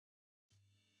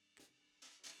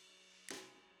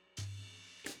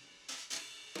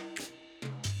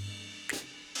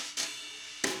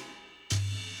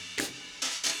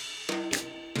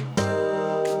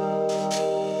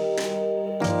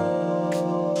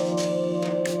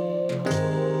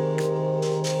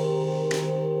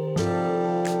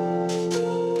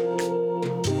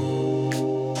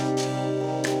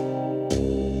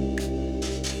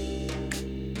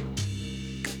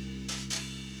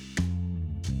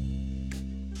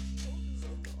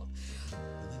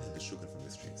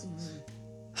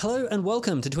Hello and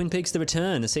welcome to Twin Peaks The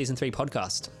Return, a Season 3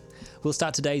 podcast. We'll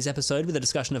start today's episode with a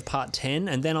discussion of Part 10,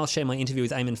 and then I'll share my interview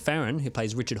with Eamon Farron, who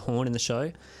plays Richard Horne in the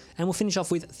show, and we'll finish off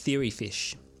with Theory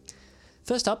Fish.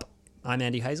 First up, I'm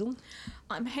Andy Hazel.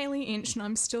 I'm Hayley Inch, and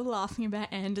I'm still laughing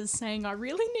about Anders saying, I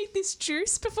really need this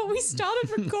juice before we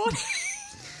started recording.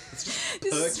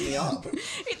 Perk me up.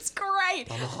 It's great.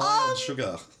 I'm high on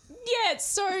sugar. Yeah,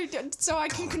 so I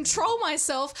can control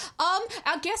myself.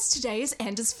 Our guest today is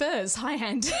Anders Furs. Hi,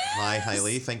 Anders. Hi,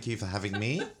 Hayley. Thank you for having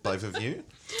me, both of you.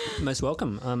 Most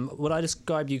welcome. Would I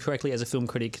describe you correctly as a film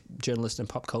critic, journalist, and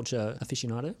pop culture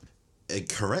aficionado?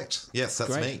 Correct. Yes,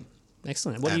 that's Great. me.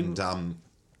 Excellent.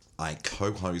 I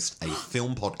co-host a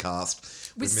film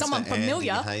podcast With Mr. someone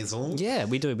familiar. Andy Hazel. Yeah,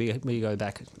 we do. We go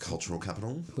back. Cultural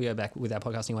capital. We go back with our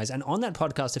podcasting ways. And on that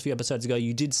podcast a few episodes ago,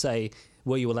 you did say,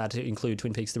 were you allowed to include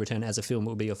Twin Peaks The Return as a film?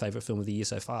 What would be your favourite film of the year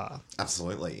so far?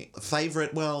 Absolutely.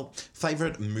 Favourite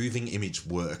moving image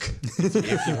work,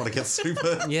 if you want to get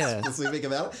super specific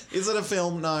about it. Is it a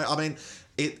film? No. I mean,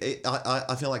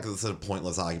 I feel like it's a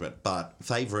pointless argument, but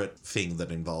favourite thing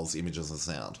that involves images and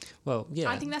sound. Well, yeah.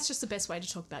 I think that's just the best way to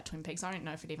talk about Twin Peaks. I don't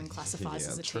know if it even classifies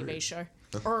as a true. TV show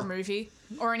or a movie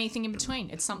or anything in between.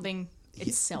 It's something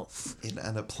itself.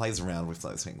 And it plays around with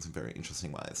those things in very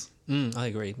interesting ways. I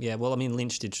agree. Yeah, well, I mean,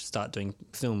 Lynch did start doing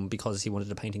film because he wanted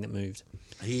a painting that moved.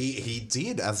 He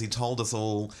did, as he told us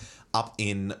all up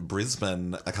in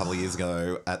Brisbane a couple of years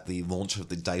ago at the launch of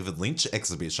the David Lynch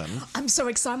exhibition. I'm so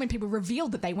excited when people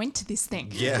revealed that they went to this thing.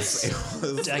 Yes, it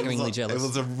was Staggeringly jealous. It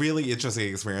was a really interesting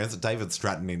experience. David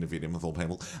Stratton interviewed him, of all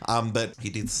people. But he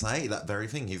did say that very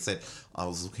thing. He said, I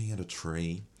was looking at a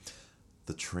tree,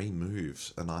 the tree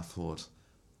moved, and I thought,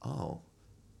 oh,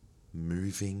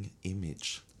 moving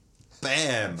image.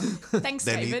 Bam! Thanks,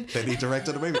 David. Then he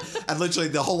directed a movie. And literally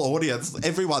the whole audience,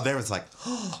 everyone there was like,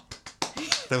 oh.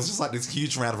 There was just like this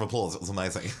huge round of applause. It was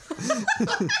amazing.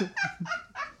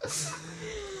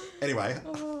 Anyway.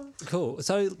 Cool.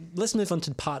 So let's move on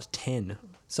to part 10.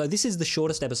 So this is the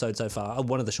shortest episode so far,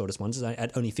 one of the shortest ones,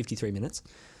 at only 53 minutes.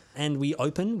 And we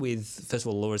open with, first of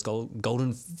all, Laura's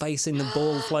golden face in the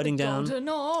ball floating down. Golden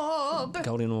orb.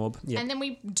 Golden orb. Yeah. And then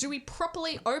we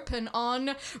properly open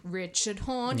on Richard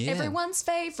Horne, Yeah. everyone's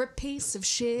favourite piece of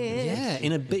shit. Yeah,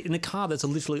 in a car that's a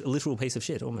literal piece of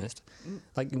shit almost,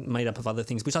 like made up of other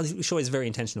things, which I'm sure is very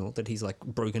intentional. That he's like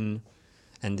broken,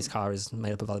 and this car is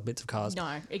made up of other bits of cars.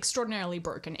 No, extraordinarily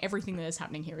broken. Everything that is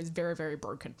happening here is very, very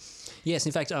broken. Yes,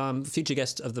 in fact, future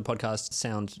guest of the podcast,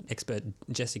 sound expert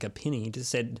Jessica Pinney,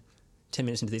 just said 10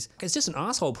 minutes into this, it's just an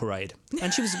asshole parade,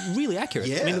 and she was really accurate.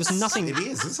 Yes, I mean, there was nothing. It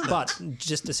is, isn't it? But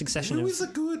just a succession Who of. is a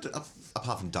good,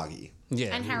 apart from Dougie?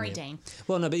 Yeah, And Harry yeah. Dean.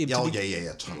 Well, no, but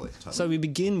Totally. So we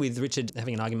begin with Richard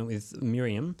having an argument with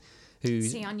Miriam, who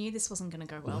See, I knew this wasn't going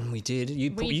to go well. we did.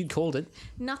 You called it.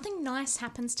 Nothing nice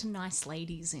happens to nice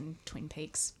ladies in Twin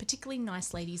Peaks, particularly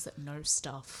nice ladies that know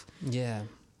stuff. Yeah,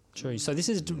 true. So this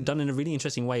is done in a really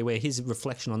interesting way, where his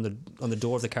reflection on the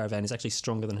door of the caravan is actually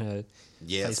stronger than her face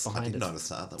Yes, behind I did it. notice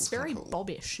that. That was It's very kinda cool.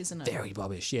 bobbish, isn't it? Very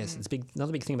bobbish. Yes, it's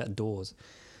another big thing about doors.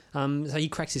 So he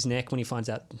cracks his neck when he finds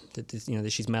out that that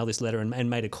she's mailed this letter and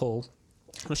made a call.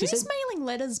 Well, she Who's said, mailing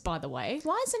letters, by the way?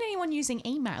 Why isn't anyone using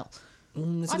email?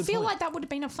 That's a I good feel point. like that would have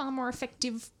been a far more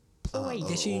effective ploy.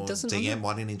 Yeah, she Or doesn't. DM.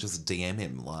 Why didn't he just DM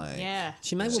him? Like, Yeah.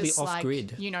 She may well be Just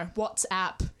off-grid. Like,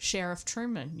 WhatsApp Sheriff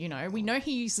Truman. We know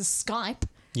he uses Skype.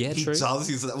 Yeah, he true. does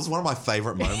use it. That was one of my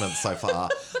favourite moments so far.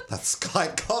 That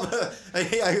Skype comment.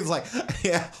 He was like,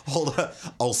 yeah, hold on.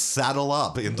 I'll saddle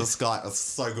up into Skype. It's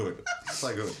so good.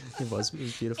 So good. It was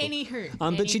beautiful. Anywho.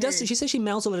 But she does. She says she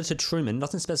mails a letter to Truman.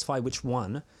 Doesn't specify which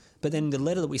one. But then the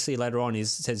letter that we see later on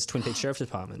says Twin Peaks Sheriff's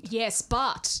Department. Yes,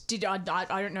 but I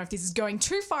don't know if this is going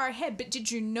too far ahead, but did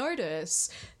you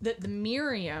notice that the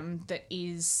Miriam that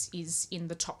is in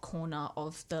the top corner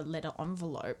of the letter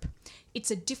envelope,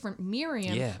 it's a different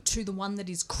Miriam to the one that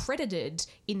is credited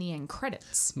in the end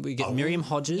credits. We get Miriam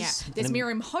Hodges. Yeah, and there's then-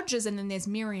 Miriam Hodges and then there's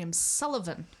Miriam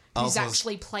Sullivan, who's so-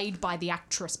 actually played by the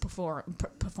actress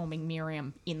performing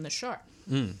Miriam in the show.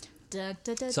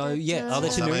 So, yeah, are there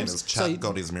two I mean, Miriams? has Chad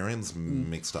got his Miriams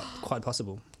mixed up? Quite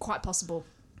possible. Quite possible.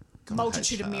 God, I hate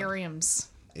Multitude of Chad. Miriams.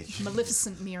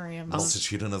 Maleficent Miriams.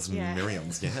 Multitudinous Yeah.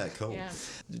 Miriams. Yeah, cool. Yeah.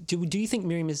 Do you think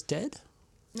Miriam is dead?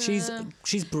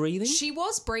 She's breathing. She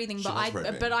was breathing, but was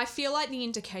breathing. but I feel like the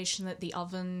indication that the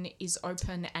oven is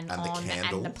open and the on,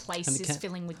 candle. and the place And the is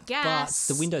filling with but gas.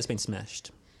 the window's been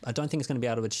smashed. I don't think it's going to be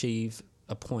able to achieve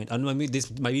a point. I don't know, this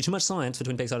may be too much science for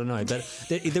Twin Peaks, I don't know, but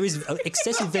there is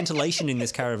excessive ventilation in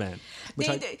this caravan. Which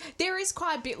there is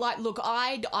quite a bit. Like, look,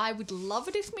 I would love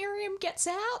it if Miriam gets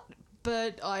out,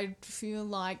 but I feel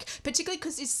like, particularly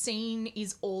because this scene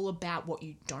is all about what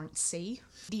you don't see.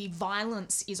 The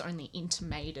violence is only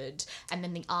intimated and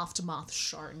then the aftermath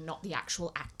shown, not the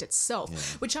actual act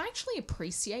itself, which I actually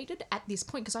appreciated at this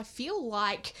point because I feel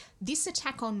like this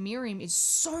attack on Miriam is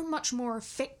so much more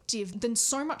effective than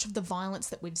so much of the violence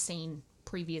that we've seen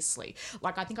previously.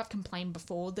 Like, I think I've complained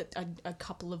before that a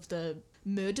couple of the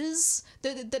murders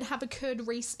that have occurred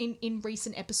in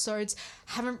recent episodes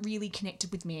haven't really connected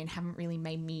with me and haven't really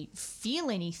made me feel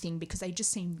anything because they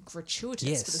just seem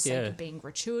gratuitous for the sake of being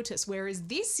gratuitous. Whereas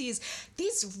this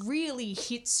really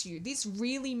hits you. This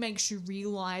really makes you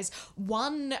realise,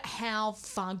 one, how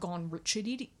far gone Richard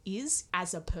is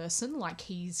as a person. Like,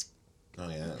 he's no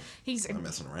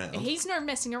messing around. He's no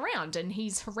messing around, and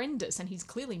he's horrendous, and he's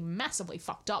clearly massively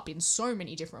fucked up in so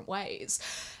many different ways.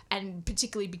 And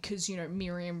particularly because, you know,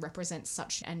 Miriam represents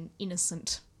such an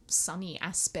innocent, sunny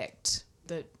aspect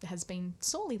that has been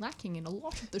sorely lacking in a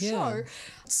lot of the show.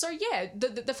 So yeah,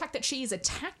 the fact that she is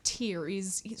attacked here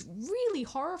is really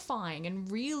horrifying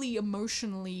and really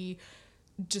emotionally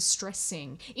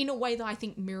distressing in a way that I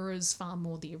think mirrors far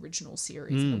more the original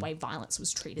series and the way violence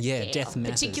was treated there, death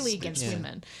matters. particularly against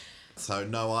women. So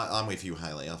no, I'm with you,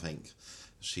 Hayley. I think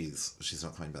she's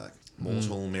not coming back.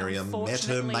 Mortal Miriam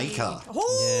Meta Maker.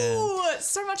 Oh,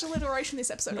 so much alliteration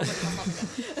this episode already. I'm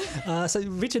loving it. So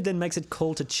Richard then makes a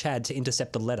call to Chad to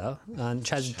intercept the letter, and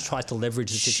Chad tries to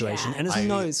leverage the situation, and it's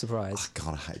no surprise.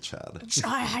 God, I hate Chad.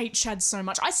 I hate Chad so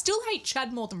much. I still hate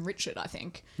Chad more than Richard, I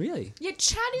think. Really? Yeah,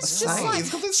 Chad is just like...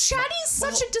 Chad is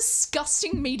such a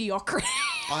disgusting mediocrity.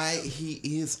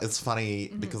 He is. It's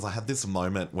funny because I had this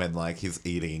moment when, like, he's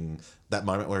eating... That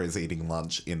moment where he's eating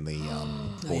lunch in the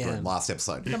boardroom last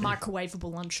episode. The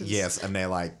microwavable lunches. Yes, and they're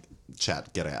like,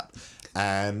 Chad, get out.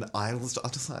 And I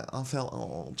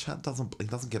felt, Chad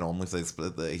doesn't get on with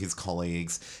his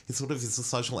colleagues. He's a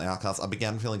social outcast. I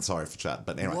began feeling sorry for Chad,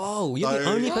 but anyway. Whoa, you're the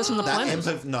only person on the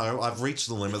planet. No, I've reached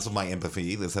the limits of my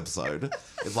empathy this episode.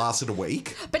 It lasted a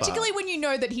week. Particularly when you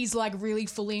know that he's like really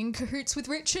fully in cahoots with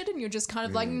Richard and you're just kind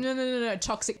of like, no,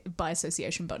 toxic by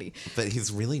association, buddy. But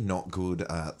he's really not good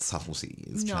at subtlety,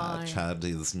 is Chad. No. Chad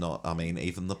is not, I mean,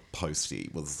 even the postie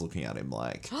was looking at him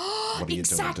like, what are you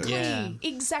Exactly. doing,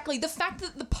 dude? Exactly. The fact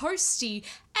that the postie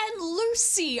and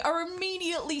Lucy are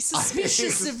immediately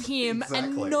suspicious of him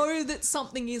and know that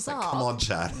something is up. Come on,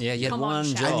 Chad. Yeah, you had Come on, one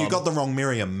Chad. job. And you got the wrong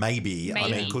Miriam, maybe. I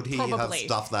mean, Maybe, could he have probably.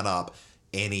 stuffed that up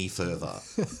any further?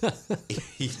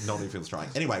 Not if he was trying.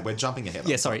 Anyway, we're jumping ahead.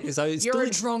 Yeah, sorry. So You're a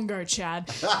drongo, Chad.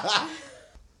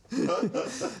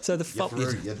 So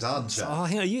the You're done, Chad. Oh,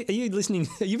 hang on, are you listening?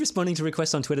 Are you responding to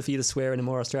requests on Twitter for you to swear in a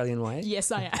more Australian way? Yes,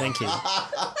 I am. Thank you.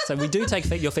 So we do take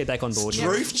your feedback on board.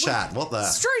 Truth, Chad. What the?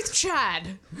 Struth,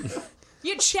 Chad.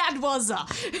 You Chad wazza.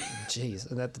 Jeez,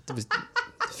 that was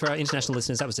for our international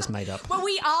listeners. That was just made up. Well,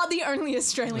 we are the only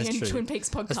Australian That's true. Twin Peaks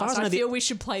As far podcast. as I know, I feel we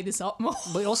should play this up more.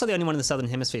 We're also the only one in the Southern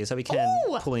Hemisphere, so we can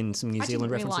Ooh! pull in some New I Zealand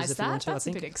didn't references realise if we want that. to. That's I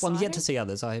a think. bit Well, I'm yet to exciting. see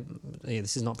others.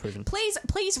 This is not proven.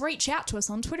 Please reach out to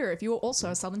us on Twitter if you're also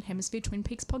a Southern Hemisphere Twin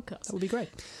Peaks podcast. That would be great.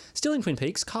 Still in Twin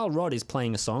Peaks, Carl Rod is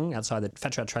playing a song outside the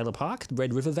Fat Trout Trailer Park,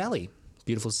 Red River Valley.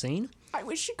 Beautiful scene. I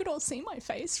wish you could all see my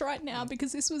face right now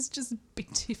because this was just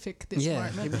beatific, this Yeah,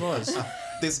 moment. it was.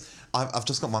 I've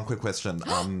just got one quick question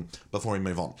before we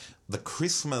move on. The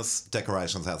Christmas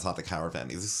decorations outside the caravan,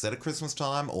 is this set at Christmas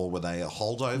time or were they a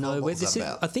holdover? No, what was this that is,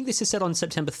 about? I think this is set on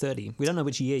September 30. We don't know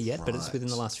which year yet, but it's Right. within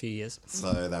the last few years.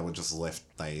 So they were just left,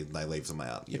 they leave them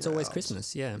out. It's always year-round.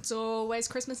 Christmas, yeah. It's always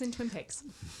Christmas in Twin Peaks.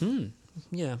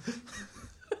 Yeah.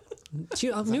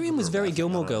 Miriam was very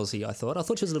Gilmore Girls-y, I thought. I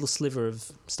thought she was a little sliver of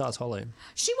Stars Hollow.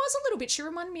 She was a little bit. She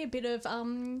reminded me a bit of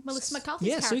Melissa McCarthy's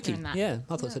Yeah, character Suki. in that. Yeah,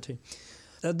 I thought so too.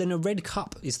 Then a red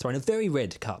cup is thrown, a very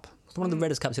red cup. One of the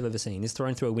reddest cups I've ever seen is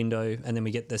thrown through a window, and then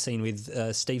we get the scene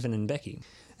with Stephen and Becky.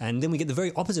 And then we get the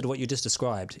very opposite of what you just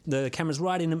described. The camera's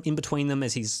right in between them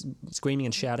as he's screaming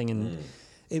and shouting and...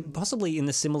 possibly in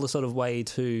a similar sort of way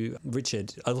to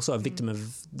Richard, also a victim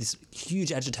of this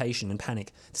huge agitation and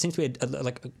panic. There seems to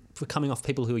be coming off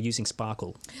people who are using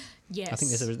sparkle. Yes. I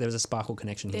think there's a sparkle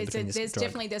connection here between this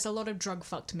drug. There's a lot of drug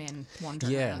fucked men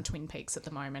wandering Yeah. around Twin Peaks at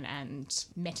the moment and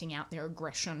meting out their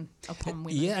aggression upon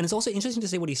women. Yeah, and it's also interesting to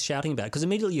see what he's shouting about because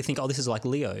immediately you think, oh, this is like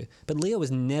Leo, but Leo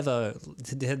was never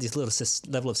had this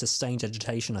level of sustained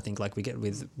agitation. I think like we get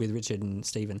with Richard and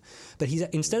Stephen, but he's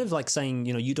instead of like saying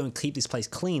you don't keep this place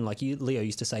clean like Leo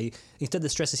used to say, instead the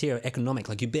stresses here are economic,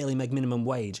 like you barely make minimum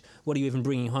wage. What are you even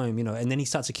bringing home? And then he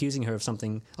starts accusing her of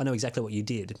something. I know exactly what you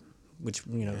did. Which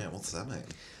Yeah, what's that mean?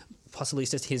 possibly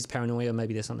it's just his paranoia.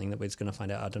 Maybe there's something that we're just going to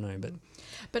find out. I don't know,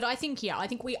 But I think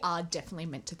we are definitely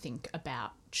meant to think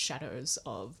about shadows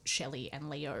of Shelley and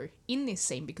Leo in this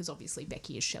scene, because obviously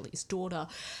Becky is Shelley's daughter.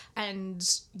 And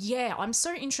yeah, I'm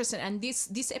so interested. And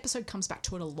this episode comes back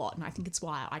to it a lot. And I think it's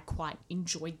why I quite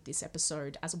enjoyed this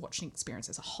episode as a watching experience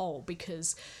as a whole,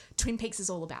 because Twin Peaks is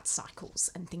all about cycles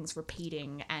and things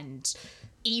repeating and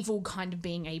evil kind of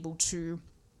being able to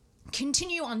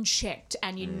continue unchecked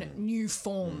and in new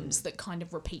forms that kind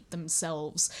of repeat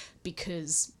themselves,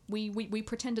 because we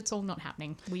pretend it's all not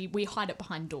happening. We hide it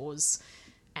behind doors.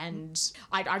 And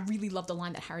I really love the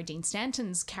line that Harry Dean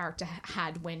Stanton's character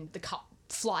had when the cup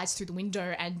flies through the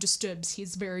window and disturbs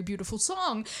his very beautiful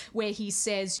song, where he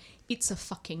says, "It's a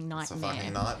fucking nightmare." It's a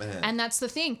fucking nightmare. And that's the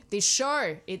thing. This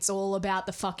show, it's all about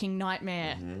the fucking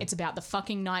nightmare. It's about the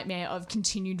fucking nightmare of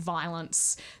continued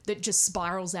violence that just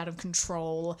spirals out of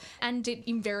control. And it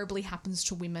invariably happens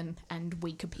to women and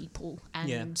weaker people.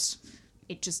 And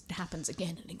it just happens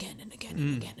again and again and again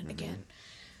and again and again.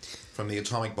 From the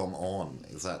atomic bomb on,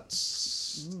 is that,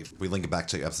 if we link it back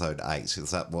to episode 8,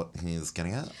 is that what he's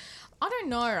getting at? I don't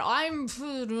know.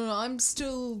 I'm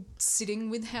still sitting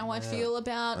with how I feel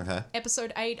about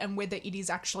episode 8 and whether it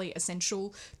is actually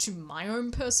essential to my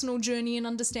own personal journey and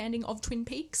understanding of Twin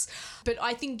Peaks. But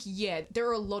I think, there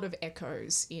are a lot of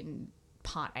echoes in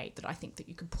part 8 that I think that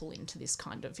you could pull into this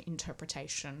kind of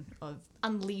interpretation of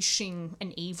unleashing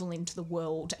an evil into the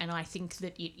world. And I think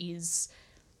that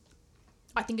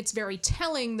I think it's very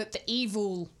telling that the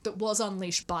evil that was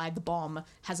unleashed by the bomb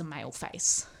has a male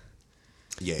face.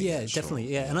 Yeah,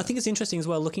 definitely. Yeah. And I think it's interesting as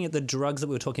well, looking at the drugs that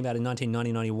we were talking about in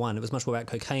 1990-91, it was much more about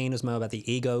cocaine, it was more about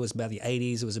the ego, it was about the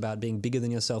 80s, it was about being bigger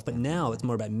than yourself. But now it's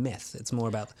more about meth. It's more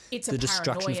about the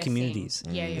destruction of communities.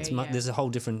 There's a whole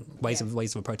different ways of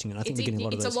approaching it. I think we're getting a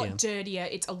lot of those. It's a lot dirtier.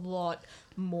 It's a lot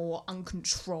more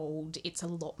uncontrolled. It's a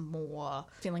lot more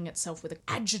filling itself with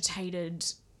agitated,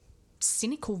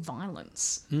 cynical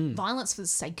violence. Violence for the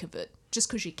sake of it, just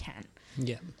because you can.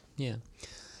 Yeah.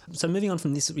 So moving on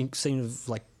from this scene of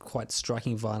like quite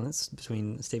striking violence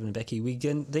between Stephen and Becky, we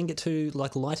then get to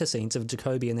like lighter scenes of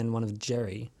Jacoby and then one of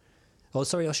Jerry. Oh,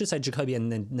 sorry, I should say Jacoby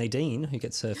and then Nadine, who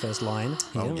gets her first line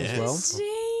here as well.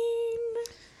 Nadine.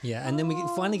 Yeah, and then we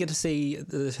finally get to see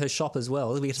her shop as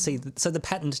well. We get to see, so the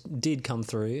patent did come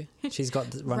through. She's got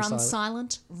Run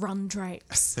silent, run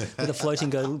drapes. with a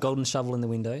floating golden shovel in the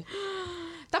window.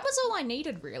 That was all I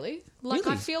needed, really. Like,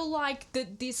 Really? I feel like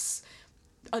that this...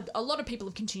 A lot of people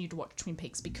have continued to watch Twin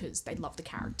Peaks because they love the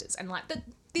characters. And, like,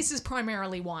 this is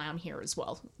primarily why I'm here as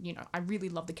well. You know, I really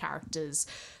love the characters.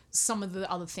 Some of the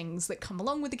other things that come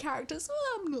along with the characters,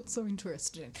 I'm not so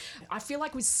interested in. I feel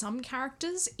like with some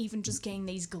characters, even just getting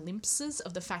these glimpses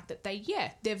of the fact that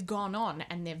they've gone on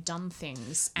and they've done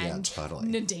things. And totally.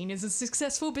 Nadine is a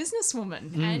successful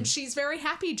buesswoman. And she's very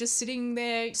happy just sitting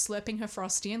there slurping her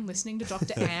Frosty and listening to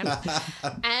Dr. Amp.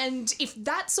 And if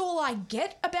that's all I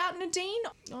get about Nadine,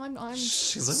 I'm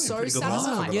She's living a so pretty good life,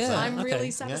 satisfied. I've gotta say. I'm really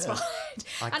Okay. satisfied.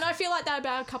 And I feel like that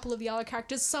about a couple of the other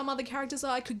characters. Some other characters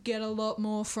I could get a lot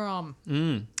more from.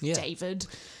 Yeah. David.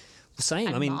 Same.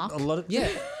 And I mean, Mark. a lot of... Yeah.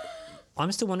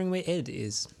 I'm still wondering where Ed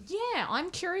is. Yeah,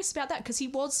 I'm curious about that because he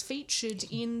was featured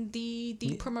in the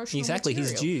promotional Exactly,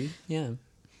 material. he's due. Yeah.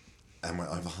 And we're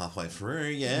over halfway through.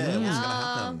 Yeah, what's going to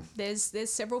happen?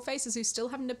 There's several faces who still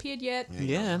haven't appeared yet.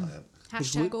 Yeah.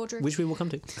 Hashtag Audrey. Which we will come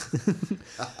to.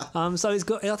 So it's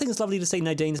good. I think it's lovely to see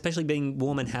Nadine, especially being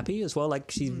warm and happy as well.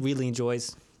 Like she really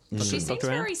enjoys. She seems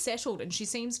Dr. Amp. very settled and she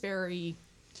seems very...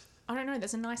 I don't know,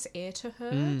 there's a nice air to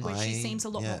her where she seems a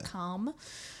lot more calm.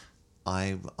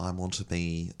 I want to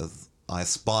be... I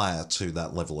aspire to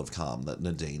that level of calm that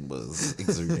Nadine was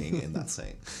exuding in that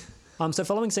scene. So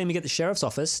following scene, we get the sheriff's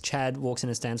office. Chad walks in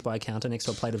and stands by a counter next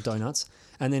to a plate of donuts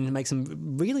and then makes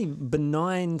some really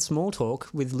benign small talk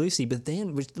with Lucy. But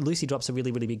then Lucy drops a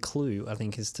really, really big clue, I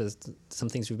think, as to some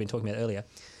things we've been talking about earlier.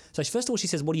 So first of all, she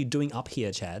says, "What are you doing up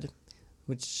here, Chad?"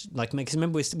 Which, like, because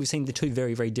remember, we've seen the two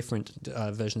very, very different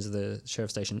versions of the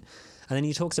sheriff's station. And then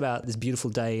he talks about this beautiful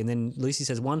day. And then Lucy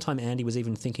says, "One time Andy was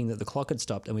even thinking that the clock had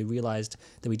stopped and we realised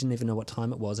that we didn't even know what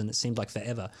time it was and it seemed like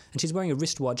forever." And she's wearing a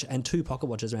wristwatch and 2 pocket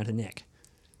watches around her neck.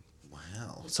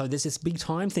 Wow. So there's this big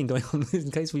time thing going on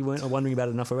in case we weren't wondering about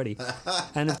it enough already.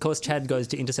 And of course, Chad goes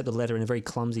to intercept the letter in a very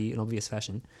clumsy and obvious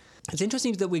fashion. It's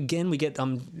interesting that we get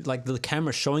like the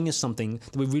camera showing us something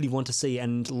that we really want to see,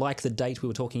 and like the date we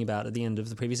were talking about at the end of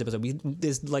the previous episode,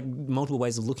 there's like multiple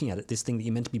ways of looking at it, this thing that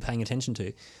you're meant to be paying attention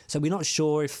to. So we're not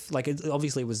sure if, like,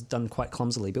 obviously it was done quite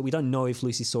clumsily, but we don't know if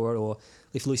Lucy saw it or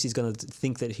if Lucy's going to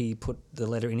think that he put the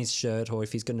letter in his shirt, or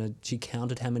if she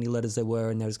counted how many letters there were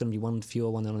and there was going to be one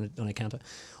fewer one on a counter.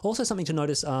 Also something to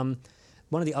notice,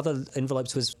 One of the other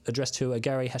envelopes was addressed to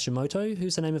Gary Hashimoto,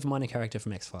 who's the name of a minor character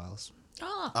from X-Files.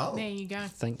 Oh, there you go.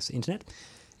 Thanks, Internet.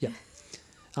 Yeah.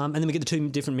 And then we get the two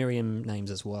different Miriam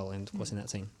names as well, and of course in that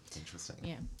scene. Interesting.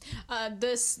 Yeah.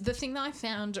 The thing that I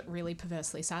found really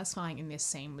perversely satisfying in this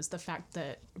scene was the fact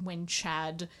that when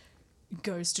Chad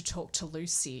goes to talk to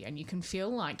Lucy, and you can feel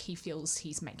like he feels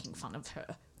he's making fun of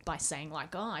her by saying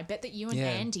like, oh, I bet that you and Yeah.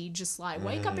 Andy just like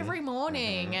wake up every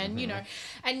morning and, you know,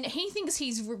 and he thinks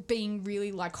he's being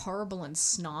really like horrible and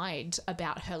snide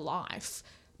about her life.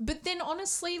 But then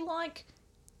honestly, like,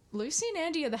 Lucy and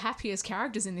Andy are the happiest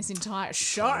characters in this entire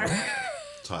show.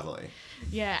 Totally.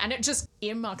 Yeah, and it just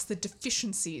earmarks the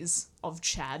deficiencies of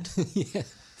Chad. Yeah.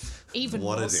 Even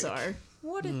What a more dick. so.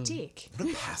 What a dick. What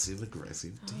a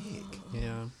passive-aggressive dick.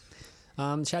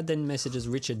 Yeah. Chad then messages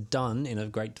Richard Dunn in a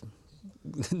great...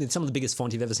 some of the biggest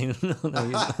font you've ever seen on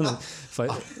a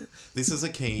photo. This is a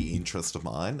key interest of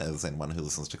mine, as anyone who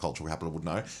listens to Cultural Capital would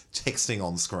know. Texting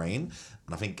on screen.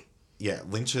 And I think,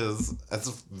 Lynch's... It's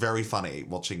very funny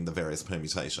watching the various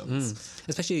permutations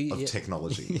Especially... of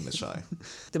technology in the show.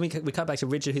 Then we cut back to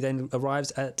Richard, who then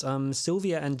arrives at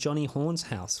Sylvia and Johnny Horn's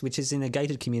house, which is in a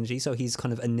gated community, so he's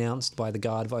kind of announced by the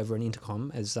guard over an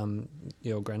intercom as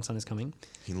your grandson is coming.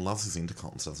 He loves his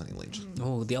intercoms, doesn't he, Lynch?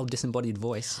 Oh, the old disembodied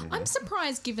voice. I'm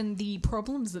surprised, given the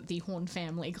problems that the Horn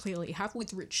family clearly have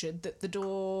with Richard, that the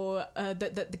door,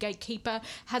 that the gatekeeper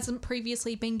hasn't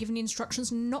previously been given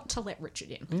instructions not to let Richard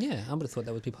in. Yeah, I would have thought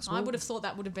that would be possible. I would have thought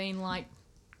that would have been like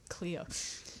clear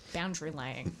boundary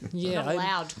laying. Yeah, Not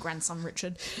allowed, grandson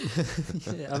Richard.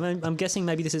 Yeah, I mean, I'm guessing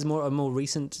maybe this is a more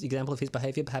recent example of his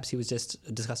behaviour. Perhaps he was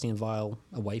just disgusting and vile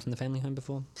away from the family home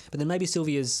before. But then maybe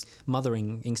Sylvia's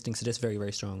mothering instincts are just very,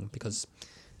 very strong because,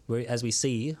 as we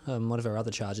see, one of her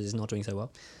other charges is not doing so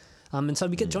well. And so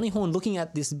we get Johnny Horn looking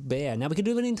at this bear. Now, we could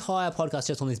do an entire podcast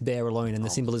just on this bear alone and the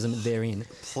symbolism therein.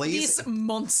 Please, This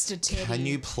monster teddy. can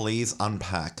you please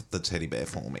unpack the teddy bear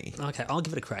for me? Okay, I'll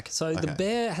give it a crack. So the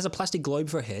bear has a plastic globe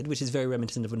for a head, which is very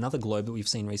reminiscent of another globe that we've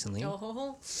seen recently.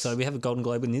 Oh, So we have a golden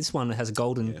globe, and this one has a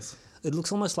golden... Yes. It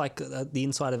looks almost like the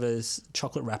inside of a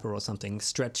chocolate wrapper or something,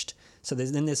 stretched. So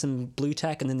there's some blue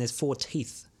tack, and then there's 4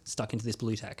 teeth stuck into this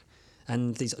blue tack.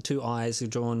 And these 2 eyes are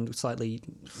drawn slightly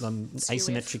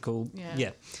asymmetrical.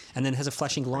 Yeah. And then has a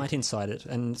flashing light inside it,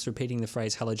 and it's repeating the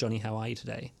phrase, "Hello, Johnny, how are you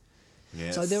today?"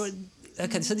 Yes. So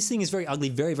so this thing is very ugly,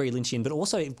 very, very Lynchian, but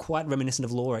also quite reminiscent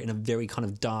of Laura in a very kind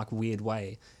of dark, weird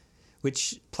way,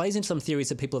 which plays into some theories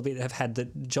that people have had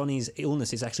that Johnny's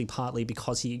illness is actually partly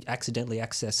because he accidentally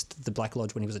accessed the Black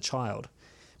Lodge when he was a child.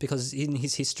 Because in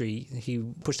his history, he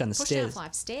pushed down the pushed stairs. down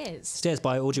 5 stairs. Stairs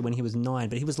by Audrey when he was 9,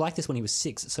 but he was like this when he was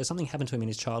 6. So something happened to him in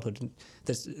his childhood.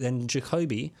 Then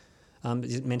Jacoby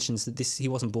mentions that he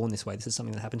wasn't born this way. This is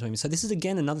something that happened to him. So this is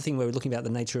again another thing where we're looking about the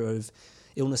nature of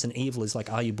illness and evil. Is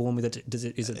like, are you born with it? Is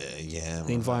it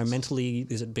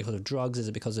environmentally? Is it because of drugs? Is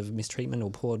it because of mistreatment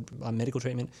or poor medical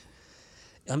treatment?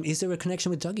 Is there a connection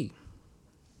with Dougie?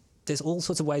 There's all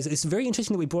sorts of ways. It's very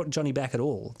interesting that we brought Johnny back at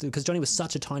all because Johnny was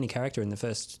such a tiny character in the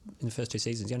first 2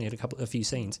 seasons. He only had a few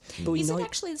scenes. But Is it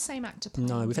actually the same actor playing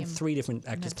No, we've had him? 3 different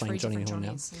actors playing Johnny Horn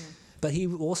now. Yeah. But he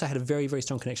also had a very, very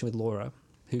strong connection with Laura,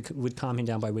 who would calm him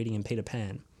down by reading him Peter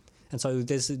Pan. And so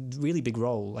there's a really big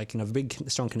role, like, a big,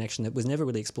 strong connection that was never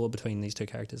really explored between these 2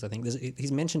 characters, I think.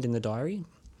 He's mentioned in the diary,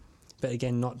 but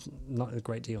again, not a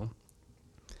great deal.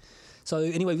 So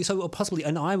anyway, possibly,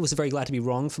 and I was very glad to be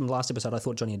wrong. From the last episode, I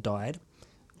thought Johnny had died.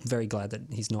 Very glad that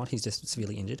he's not. He's just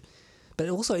severely injured. But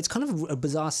also, it's kind of a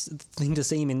bizarre thing to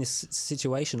see him in this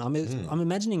situation. I'm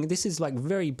imagining this is like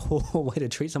very poor way to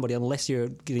treat somebody unless you're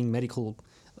getting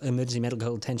emergency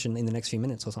medical attention in the next few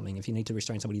minutes or something. If you need to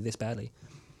restrain somebody this badly.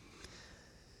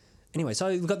 Anyway, so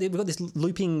we've got this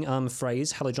looping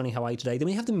phrase, "Hello, Johnny, how are you today?" Then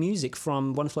we have the music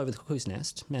from One Flew Over the Cuckoo's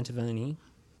Nest, Mantovani.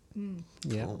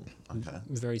 Yeah, Oh, okay.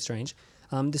 very strange.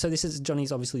 So this is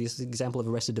Johnny's obviously this example of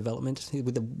Arrested Development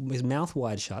with his mouth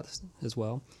wide shut as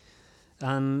well.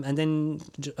 And then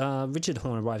Richard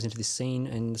Horn arrives into this scene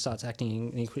and starts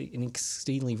acting in an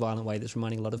exceedingly violent way that's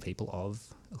reminding a lot of people of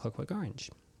A Clockwork Orange.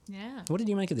 Yeah. What did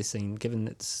you make of this scene, given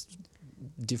its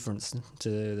difference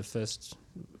to the first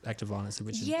act of violence that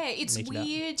Richard It's meted out?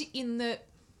 weird in that,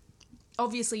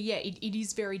 obviously, it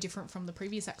is very different from the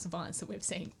previous acts of violence that we've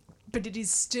seen. But it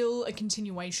is still a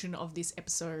continuation of this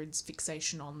episode's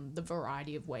fixation on the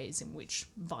variety of ways in which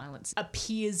violence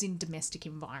appears in domestic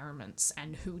environments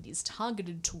and who it is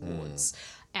targeted towards.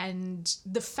 And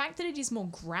the fact that it is more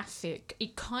graphic,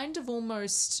 it kind of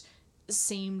almost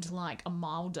seemed like a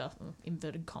milder,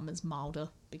 inverted commas, milder,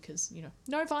 because,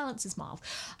 no violence is mild,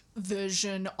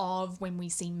 version of when we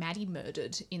see Maddie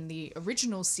murdered in the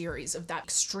original series of that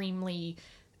extremely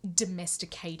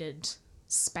domesticated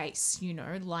space, you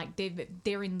know, like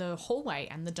they're in the hallway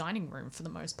and the dining room for the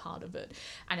most part of it,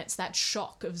 and it's that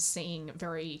shock of seeing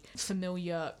very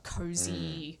familiar,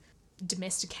 cozy,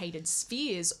 domesticated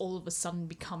spheres all of a sudden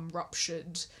become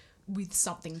ruptured with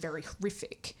something very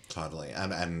horrific. Totally.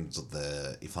 And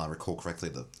the, if I recall correctly,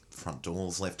 the front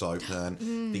door's left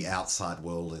open. The outside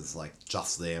world is like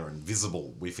just there and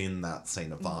visible within that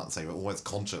scene of violence. So you're always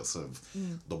conscious of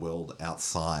the world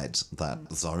outside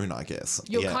that zone, I guess.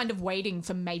 You're kind of waiting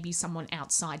for maybe someone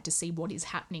outside to see what is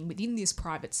happening within this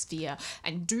private sphere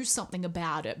and do something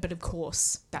about it. But of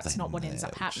course, that's not what ends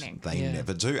up happening. They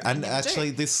never do. And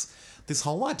actually, this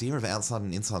whole idea of outside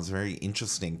and inside is very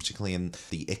interesting, particularly in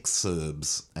the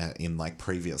excerpts in like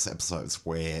previous episodes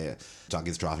where Doug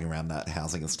is driving around that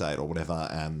housing estate or whatever,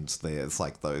 and there's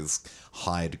like those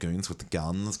hired goons with the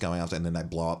guns going after, and then they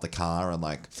blow up the car and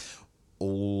like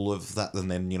all of that, and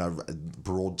then, you know,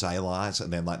 broad daylight,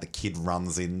 and then like the kid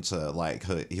runs into like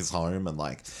his home, and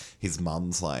like his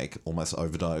mum's like almost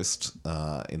overdosed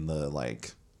in the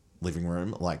like living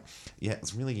room. Like, yeah,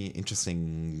 it's really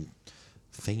interesting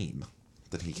theme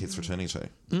that he keeps returning to.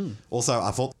 Also,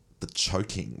 I thought the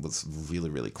choking was really,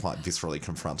 really quite viscerally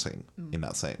confronting in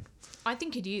that scene. I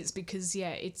think it is because, yeah,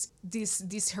 it's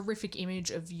this horrific image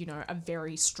of, you know, a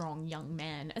very strong young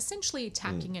man essentially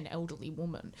attacking an elderly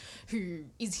woman who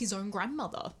is his own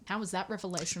grandmother. How was that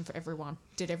revelation for everyone?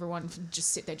 Did everyone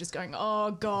just sit there just going, oh,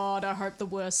 God, I hope the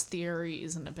worst theory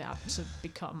isn't about to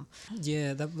become...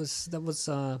 Yeah, that was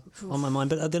on my mind.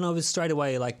 But then I was straight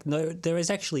away like, no, there is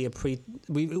actually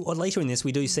later in this,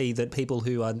 we do see that people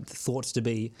who are thought to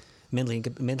be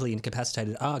mentally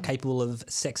incapacitated are capable of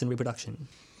sex and reproduction.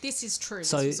 This is true.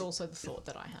 So, this was also the thought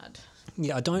that I had.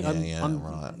 Yeah, I don't...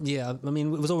 right. Yeah, I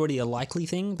mean, it was already a likely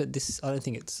thing, but this, I don't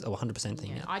think it's a 100%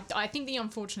 thing yet. I think the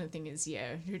unfortunate thing is,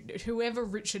 whoever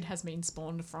Richard has been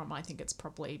spawned from, I think it's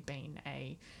probably been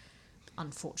a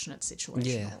unfortunate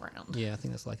situation all around. Yeah, I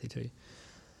think that's likely too.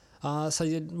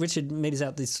 So Richard metes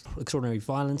out this extraordinary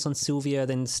violence on Sylvia,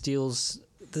 then steals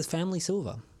the family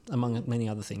silver, among many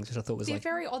other things, which I thought was They're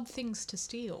very odd things to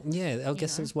steal. Yeah, I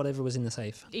guess it's whatever was in the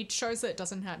safe. It shows that it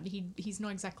doesn't have... He's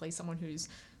not exactly someone who's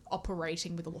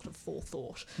operating with a lot of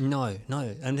forethought. No.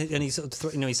 And he's,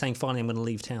 he's saying, finally, I'm going to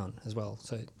leave town as well.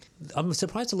 So I'm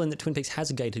surprised to learn that Twin Peaks has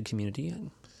a gated community.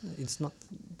 It's not...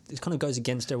 It kind of goes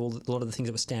against a lot of the things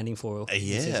that we're standing for.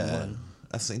 Yeah,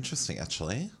 that's interesting,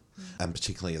 actually. And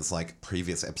particularly as like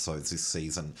previous episodes this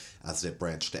season, as they've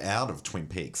branched out of Twin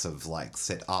Peaks, have like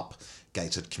set up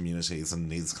gated communities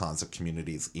and these kinds of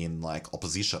communities in like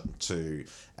opposition to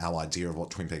our idea of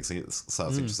what Twin Peaks is. So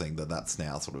it's interesting that that's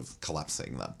now sort of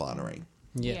collapsing that binary.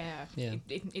 Yeah.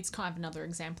 It's kind of another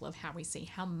example of how we see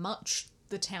how much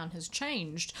the town has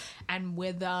changed and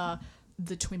whether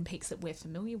the Twin Peaks that we're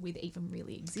familiar with even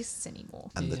really exists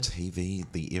anymore. And the TV,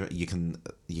 the era, you can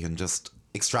just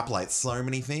extrapolate so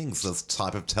many things. The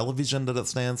type of television that it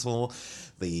stands for,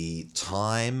 the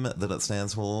time that it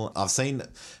stands for. Have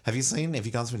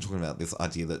you guys been talking about this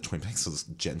idea that Twin Peaks has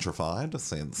gentrified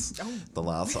since the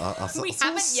last... We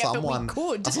haven't yet, but we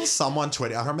could. I saw someone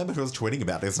tweeting, I remember who was tweeting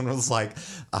about this, and it was like,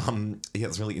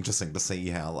 it's really interesting to see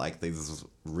how like these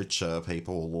richer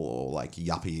people or like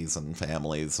yuppies and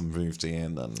families have moved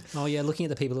in. And looking at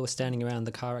the people that were standing around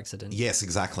the car accident. Yes,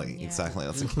 exactly. That's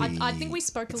a key I think we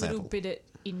spoke example. a little bit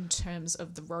in terms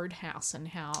of the Roadhouse and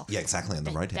how... Yeah, exactly, in the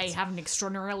Roadhouse. They have an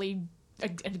extraordinary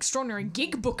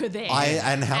gig booker there.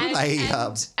 And how do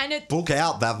they book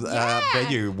out that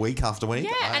venue week after week?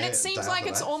 Yeah, and it seems like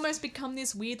it's almost become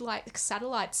this weird like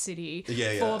satellite city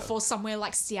for somewhere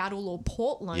like Seattle or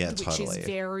Portland, which is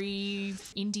very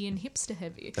Indian hipster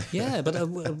heavy. Yeah, but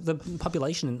the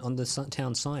population on the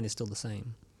town sign is still the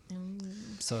same.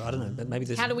 So I don't know, but maybe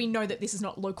there's... How do we know that this is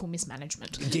not local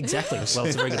mismanagement? Exactly. Well,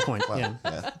 it's a very good point.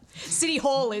 City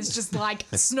Hall is just like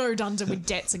snowed under with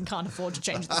debts and can't afford to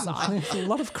change the sign. A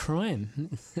lot of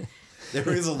crime. There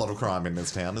is a lot of crime in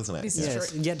this town, isn't it? This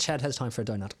is true. Yet Chad has time for a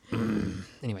donut.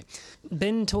 Anyway,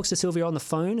 Ben talks to Sylvia on the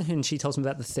phone and she tells him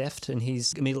about the theft and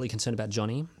he's immediately concerned about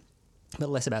Johnny, but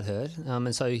less about her.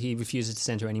 And so he refuses to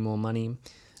send her any more money.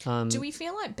 Do we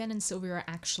feel like Ben and Sylvia are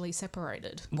actually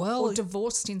separated? Well... Or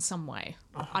divorced in some way?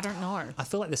 I don't know. I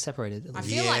feel like they're separated. I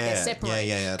feel like they're separated.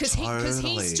 Yeah, Because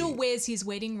he still wears his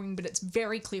wedding ring, but it's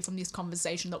very clear from this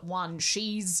conversation that, one,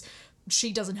 she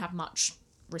doesn't have much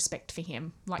respect for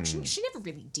him. Like, she never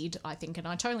really did, I think, and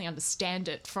I totally understand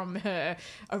it from her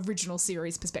original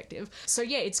series perspective. So,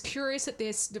 yeah, it's curious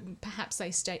that perhaps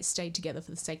they stayed together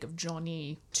for the sake of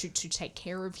Johnny to take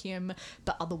care of him,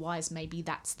 but otherwise maybe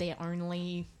that's their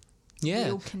only Yeah.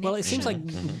 real Well, it seems like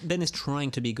connection. Ben is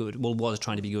trying to be good. Well, was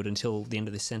trying to be good until the end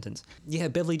of this sentence. Yeah,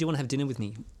 Beverly, do you want to have dinner with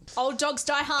me? Old dogs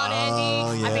die hard,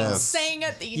 Andy. I've been yes. saying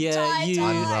it the Yeah, entire you,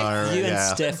 time. know, you and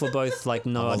yeah. Steph were both like,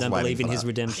 no, I was don't waiting believe in for his that.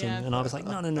 redemption. Yeah. And I was like,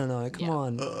 no, come Yeah.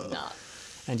 on. No.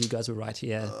 And you guys were right,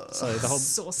 yeah. So the whole,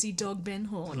 Saucy dog Ben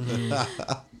Horn.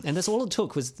 and that's all it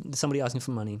took was somebody asking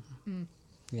for money.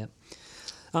 Yeah.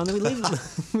 Then we leave.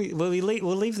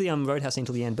 We'll leave the Roadhouse scene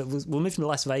till the end, but we'll move to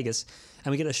Las Vegas,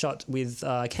 and we get a shot with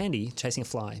Candy chasing a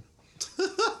fly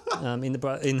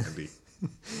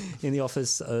in the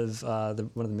office of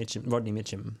one of the Rodney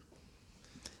Mitchum.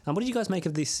 What did you guys make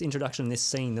of this introduction, this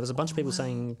scene? There was a bunch of people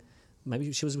saying maybe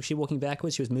was she walking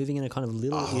backwards? She was moving in a kind of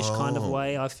little-ish kind of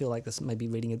way. I feel like this may be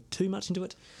reading too much into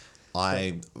it.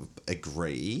 I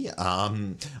agree.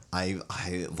 I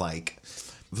like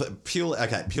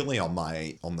purely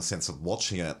on the sense of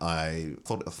watching it. I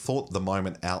thought the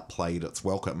moment outplayed its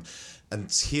welcome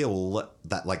until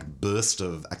that like burst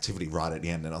of activity right at the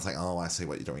end, and I was like, oh, I see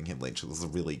what you're doing here, Lynch. This is a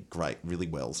really great, really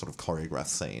well sort of choreographed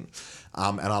scene,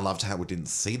 and I loved how we didn't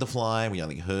see the fly, we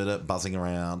only heard it buzzing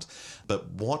around. But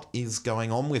what is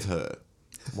going on with her?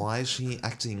 Why is she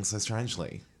acting so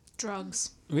strangely?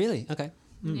 Drugs. Really? Okay.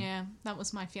 Yeah, that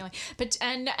was my feeling. But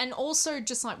and also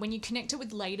just like when you connect it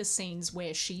with later scenes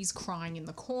where she's crying in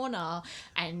the corner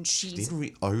and she's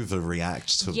Didn't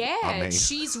overreact to. yeah, I mean,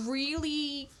 she's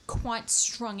really quite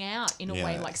strung out in a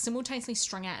way, Yeah. like simultaneously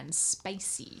strung out and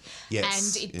spacey.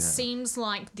 Yes, And it yeah. seems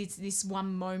like this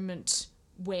one moment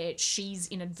where she's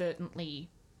inadvertently,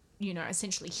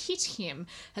 essentially hit him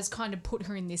has kind of put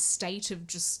her in this state of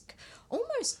just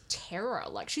almost terror.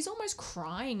 Like she's almost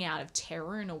crying out of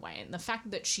terror in a way. And the fact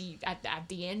that she, at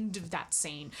the end of that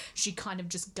scene, she kind of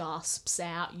just gasps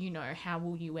out, how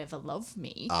will you ever love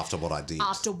me? after what I did.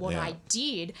 After what Yeah. I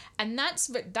did. And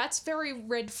that's very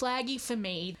red flaggy for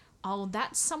me. Oh,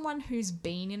 that's someone who's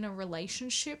been in a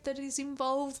relationship that has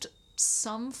involved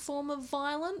some form of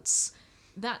violence.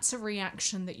 That's a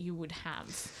reaction that you would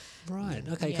have. Right.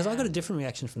 Okay. Because I Yeah. got a different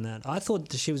reaction from that. I thought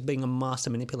that she was being a master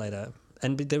manipulator,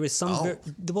 and there is some.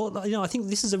 Oh. I think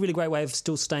this is a really great way of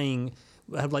still staying,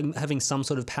 like having some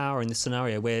sort of power in this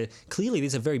scenario where clearly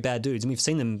these are very bad dudes, and we've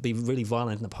seen them be really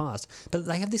violent in the past, but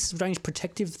they have this strange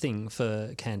protective thing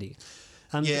for Candy.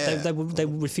 Yeah. They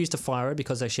refuse to fire her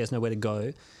because she has nowhere to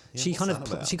go. She what's kind that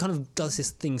about? of she kind of does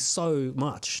this thing so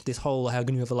much. This whole "how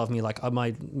can you ever love me?" Like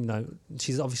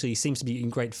she's obviously seems to be in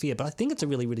great fear, but I think it's a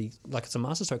really like it's a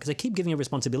masterstroke because they keep giving her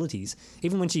responsibilities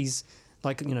even when she's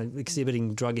like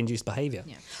exhibiting drug-induced behavior.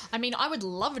 Yeah. I mean, I would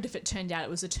love it if it turned out it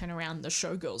was a turnaround. The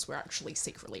showgirls were actually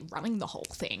secretly running the whole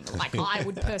thing. Like, I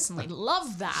would personally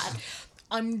love that.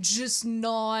 I'm just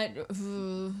not.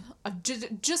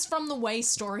 Just from the way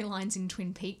storylines in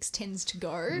Twin Peaks tends to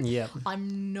go, Yeah.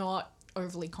 I'm not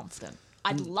overly confident.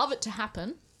 I'd love it to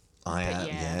happen. I But am,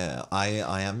 yeah.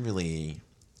 I am really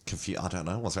confused. I don't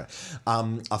know what's right. I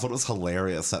thought it was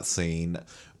hilarious, that scene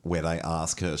where they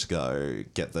ask her to go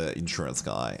get the insurance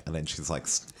guy, and then she's like,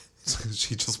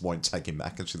 she just won't take him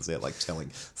back, and she's there like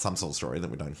telling some sort of story that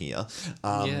we don't hear.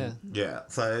 Yeah.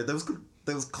 So there was good.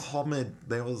 There was comedy.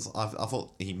 I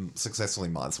thought he successfully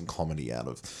mined some comedy out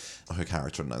of her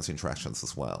character in those interactions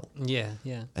as well. Yeah.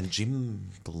 And Jim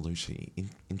Belushi,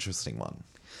 interesting one.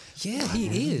 Yeah,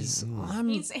 he is.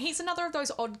 He's another of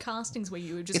those odd castings where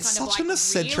you were just It's kind of such like, an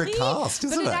eccentric really? cast,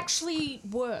 isn't but it? it actually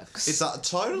works. It's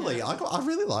totally. I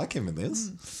really like him in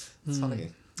this. It's funny.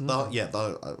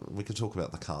 Though we could talk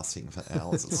about the casting for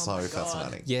hours. It's so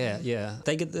fascinating. Yeah.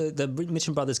 They get the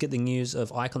Mitchum brothers get the news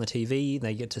of Ike on the TV.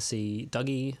 They get to see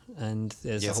Dougie, and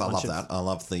there's Yes, a I whole love bunch of. that. I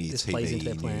love the this plays into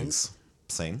their TV plans. news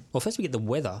scene. Well, first we get the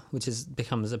weather, which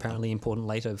becomes apparently important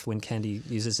later when Candy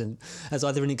uses it as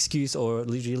either an excuse or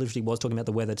literally was talking about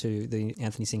the weather to the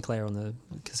Anthony Sinclair on the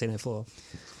casino floor.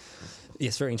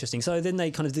 Yes, very interesting. So then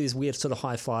they kind of do this weird sort of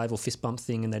high five or fist bump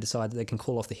thing, and they decide that they can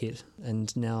call off the hit.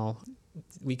 And now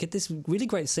we get this really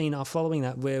great scene following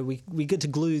that where we get to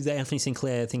glue the Anthony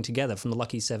Sinclair thing together from the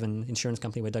Lucky 7 insurance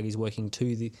company where Dougie's working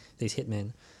to these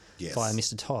hitmen Yes. via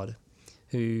Mr. Todd,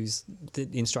 who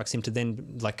instructs him to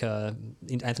then,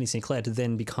 Anthony Sinclair, to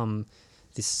then become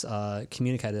this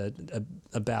communicator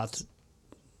about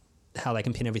how they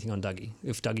can pin everything on Dougie.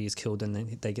 If Dougie is killed,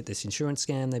 then they get this insurance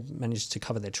scam. They manage to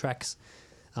cover their tracks.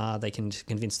 They can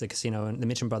convince the casino and the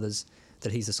Mitchum brothers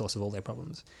that he's the source of all their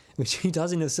problems, which he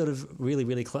does in a sort of really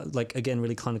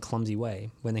kind of clumsy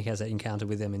way when he has that encounter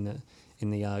with them in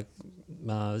the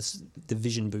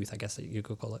vision booth, I guess that you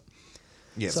could call it.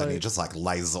 Yes, So- and he just like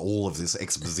lays all of this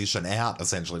exposition out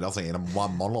essentially, doesn't he, in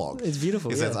one monologue. It's beautiful,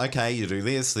 He says, yeah. "Okay, you do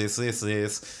this. This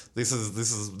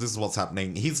is what's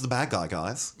happening. He's the bad guy,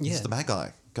 guys. Yeah. He's the bad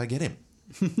guy. Go get him."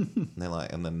 And they're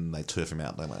like, and then they turf him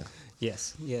out, don't they?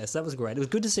 Yes, that was great. It was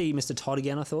good to see Mr. Todd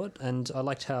again, I thought, and I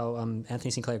liked how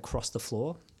Anthony Sinclair crossed the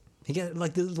floor. He get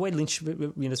like the way Lynch,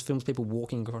 films people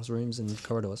walking across rooms and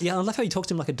corridors. Yeah, I love how he talks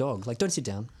to him like a dog. Like, don't sit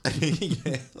down.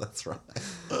 Yeah, that's right.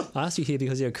 I asked you here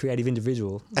because you're a creative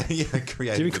individual. Yeah,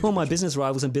 creative. Do you recall my business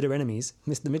rivals and bitter enemies,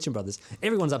 Mr. Mitchum brothers?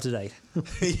 Everyone's up to date.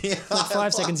 Yeah. Like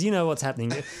 5 seconds, you know what's happening.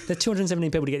 There's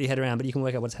 217 people to get your head around, but you can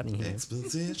work out what's happening here.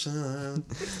 Exposition.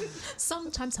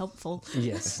 Sometimes helpful.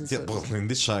 Yes. Yeah, well, in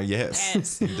this show,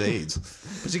 yes. Indeed.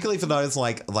 Particularly for those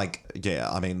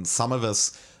I mean, some of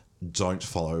us don't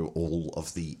follow all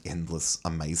of the endless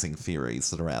amazing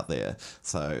theories that are out there.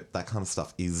 So that kind of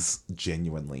stuff is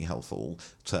genuinely helpful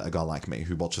to a guy like me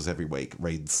who watches every week,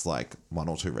 reads like 1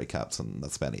 or 2 recaps, and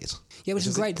that's about it. Yeah, which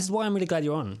is great. This is why I'm really glad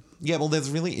you're on. Yeah, well, there's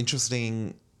really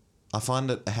interesting... I find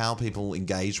that how people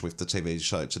engage with the TV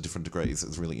show to different degrees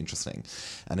is really interesting.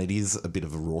 And it is a bit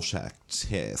of a Rorschach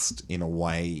test in a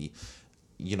way.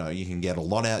 You know, you can get a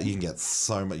lot out, you can get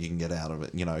so much you can get out of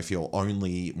it. You know, if you're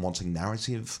only wanting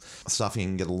narrative stuff, you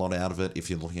can get a lot out of it. If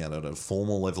you're looking at it at a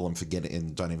formal level and forget it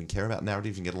and don't even care about narrative,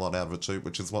 you can get a lot out of it too,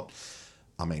 which is what,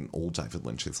 I mean, all David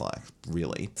Lynch is like,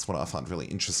 really. It's what I find really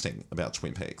interesting about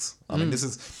Twin Peaks. I mean, this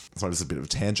is a bit of a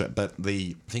tangent, but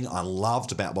the thing I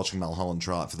loved about watching Mulholland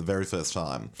Drive for the very first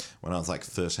time when I was like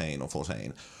 13 or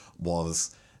 14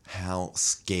 was how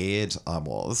scared I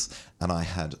was, and I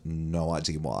had no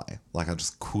idea why. Like, I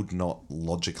just could not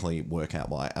logically work out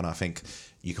why. And I think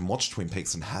you can watch Twin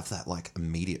Peaks and have that like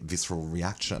immediate visceral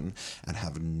reaction and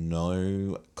have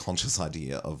no conscious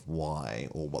idea of why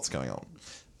or what's going on.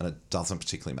 And it doesn't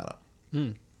particularly matter.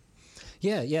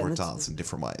 Yeah. Or it does in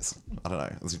different ways. I don't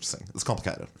know. It's interesting. It's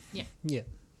complicated. Yeah. Yeah,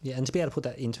 and to be able to put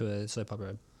that into a soap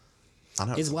opera I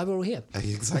know. is why we're all here.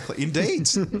 Exactly. Indeed.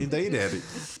 Indeed, Andy.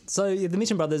 So yeah, the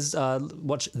Mitchum brothers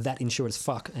watch That Insurance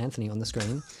Fuck Anthony on the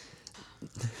screen.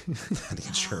 That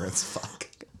insurance fuck.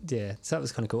 Yeah, so that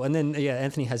was kind of cool. And then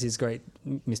Anthony has his great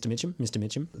Mr.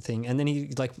 Mitchum thing, and then he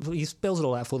spells it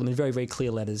all out for them in very, very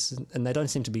clear letters, and they don't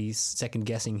seem to be second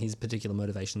guessing his particular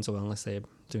motivations, or unless they're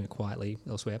doing it quietly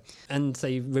elsewhere. And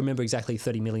they remember exactly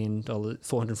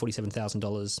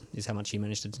 $30,447,000 is how much he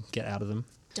managed to get out of them.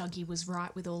 Dougie was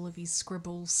right with all of his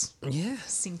scribbles. Yeah,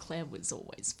 Sinclair was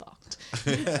always fucked.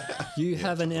 you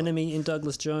have an enemy in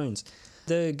Douglas Jones.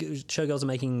 The showgirls are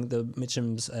making the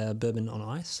Mitchum's bourbon on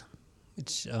ice,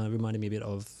 which reminded me a bit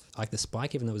of like the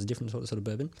Spike, even though it was a different sort of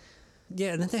bourbon.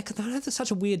 Yeah, and they have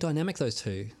such a weird dynamic, those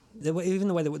two. Even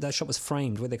the way that shot was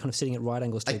framed, where they're kind of sitting at right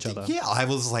angles to each other. Yeah, I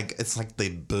was like, it's like the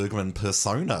Bergman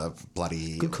persona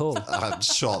bloody Good call.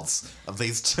 shots of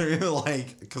these two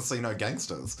like casino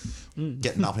gangsters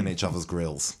getting up in each other's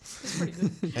grills. It's pretty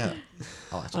good. Yeah.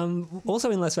 I liked it.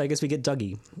 Also in Las Vegas, we get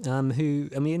Dougie, who,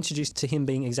 and we're introduced to him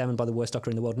being examined by the worst doctor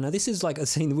in the world. Now, this is like a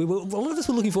scene a lot of us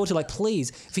were looking forward to, like,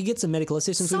 please, if he gets some medical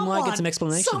assistance, we might get some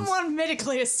explanations. Someone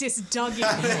medically assist Dougie.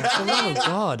 Oh,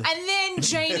 God. And then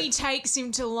Janie takes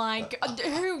him to I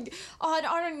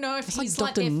don't know if he's like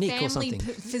like Dr. their Nick or family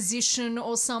something. physician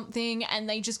or something, and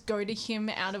they just go to him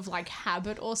out of like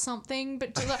habit or something.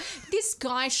 But this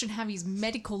guy should have his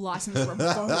medical license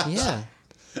revoked. Yeah.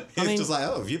 He's just like,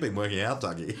 oh, have you been working out,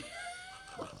 Dougie?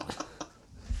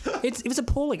 It was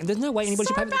appalling. There's no way anybody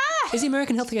So should pay. bad. Is the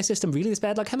American healthcare system really this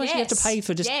bad? Like, how much do you have to pay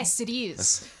for just... Yes, it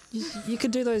is. You could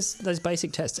do those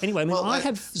basic tests. Anyway, I mean, But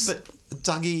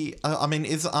Dougie, I mean,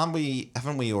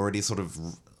 haven't we already sort of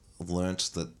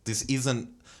learnt that this isn't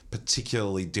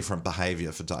particularly different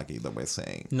behaviour for Dougie that we're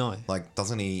seeing? No. Like,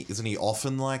 isn't he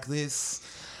often like this?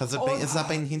 Has that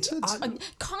been hinted? Kind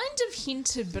of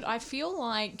hinted, but I feel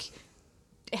like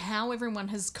how everyone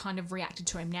has kind of reacted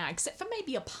to him now, except for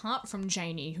maybe apart from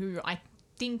Janie, who I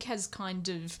think has kind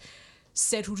of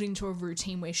settled into a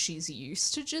routine where she's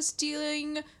used to just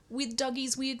dealing with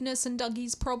Dougie's weirdness and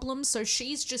Dougie's problems. So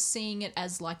she's just seeing it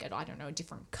as like a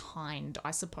different kind,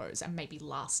 I suppose, and maybe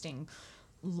lasting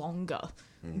longer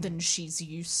than she's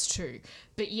used to.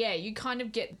 But yeah, you kind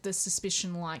of get the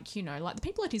suspicion like the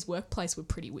people at his workplace were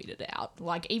pretty weirded out.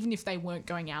 Like, even if they weren't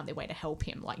going out their way to help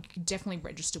him, like, definitely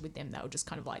register with them. They were just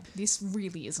kind of like, this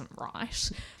really isn't right.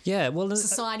 Yeah, well...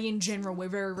 Society in general, we're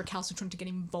very recalcitrant to get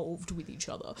involved with each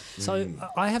other. So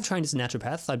I have trained as a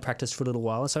naturopath. I'd practiced for a little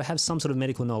while, so I have some sort of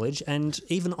medical knowledge, and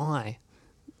even I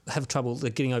have trouble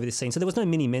getting over this scene. So there was no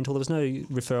mini mental, there was no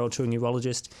referral to a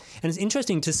neurologist. And it's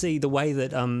interesting to see the way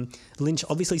that Lynch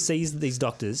obviously sees these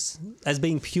doctors as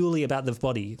being purely about the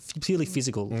body, purely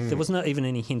physical. There was not even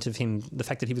any hint of him, the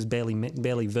fact that he was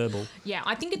barely verbal. Yeah,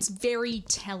 I think it's very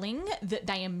telling that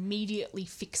they immediately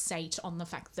fixate on the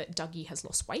fact that Dougie has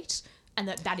lost weight and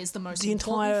that is the most The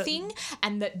important entire- thing,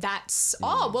 and that's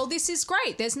well, this is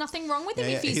great. There's nothing wrong with him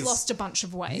Yeah, if he's he's- lost a bunch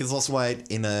of weight. He's lost weight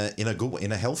in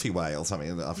a healthy way or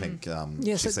something. I think Yeah,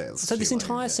 she so, says. so this She,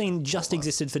 entire yeah. scene just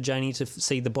existed for Janie to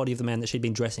see the body of the man that she'd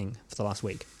been dressing for the last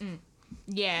week.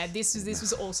 Yeah, this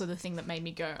was also the thing that made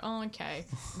me go, oh, okay,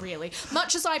 really.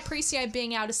 Much as I appreciate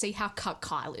being able to see how cut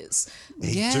Kyle is.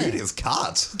 Yeah. Dude is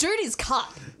cut. Dude is cut.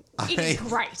 It is mean,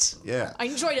 great. yeah. I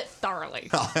enjoyed it thoroughly.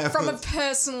 From a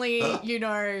personally,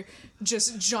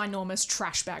 just ginormous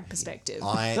trash bag perspective.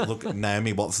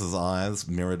 Naomi Watts' eyes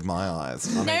mirrored my eyes.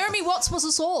 I mean, Naomi Watts was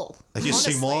us all. yes,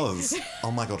 she honestly. was.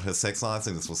 Oh my god, her sex eyes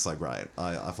in this was so great.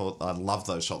 I thought I loved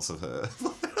those shots of her.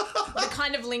 The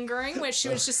kind of lingering where she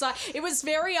was just like, it was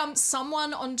very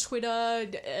someone on Twitter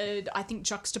I think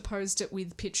juxtaposed it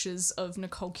with pictures of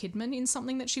Nicole Kidman in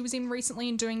something that she was in recently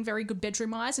and doing very good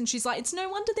bedroom eyes, and she's like, it's no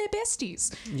wonder they're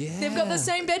besties. Yeah. They've got the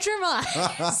same bedroom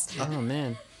eyes. Oh,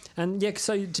 man. And yeah,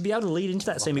 so to be able to lead into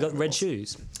that scene, we got red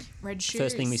shoes. Red shoes.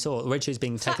 First thing we saw, red shoes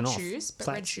being taken off. shoes, but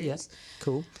red shoes. Yeah,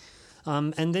 cool.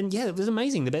 And then yeah, it was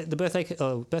amazing. The birthday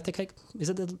cake. Is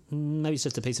it maybe it's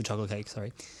just a piece of chocolate cake?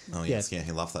 Sorry. Oh yes, yeah,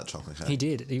 he loved that chocolate cake. He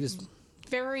did. He was.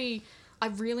 I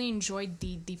really enjoyed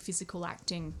the physical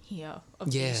acting here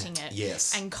of Yeah. eating it.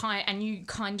 Yes. And you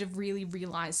kind of really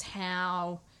realise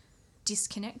how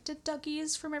disconnected Dougie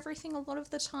is from everything a lot of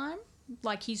the time.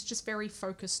 Like, he's just very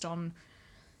focused on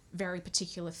very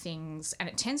particular things, and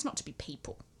it tends not to be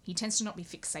people. He tends to not be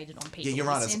fixated on people. Yeah, you're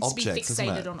right, He it's tends to be objects, isn't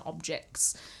fixated it? on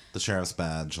objects. The sheriff's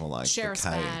badge or like Sheriff's the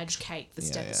cake. badge, cake, the Yeah,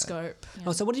 yeah. stethoscope. Yeah.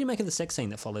 Oh, so what did you make of the sex scene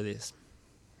that followed this?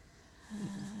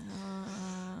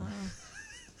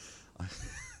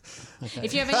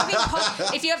 If you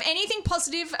have anything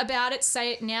positive about it,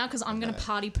 say it now, because I'm going to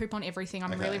party poop on everything.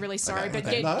 I'm really, really sorry, Okay. but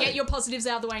Okay. No. get your positives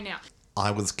out of the way now.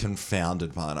 I was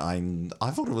confounded by it.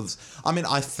 I thought it was. I mean,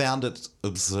 I found it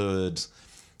absurd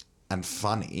and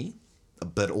funny,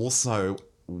 but also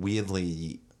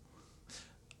weirdly.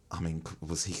 I mean,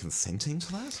 was he consenting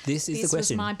to that? This is This the was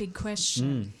question. my big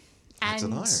question. I And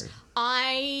dunno.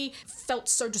 I felt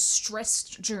so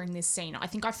distressed during this scene. I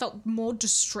think I felt more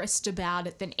distressed about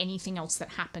it than anything else that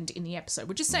happened in the episode,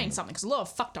 which is saying something because a lot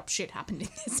of fucked up shit happened in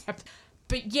this episode.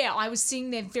 But yeah, I was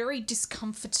sitting there very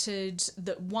discomforted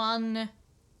that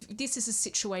this is a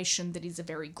situation that is a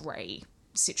very grey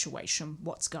situation,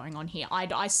 what's going on here.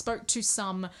 I spoke to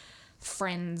some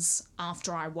friends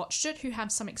after I watched it who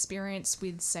have some experience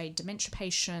with, say, dementia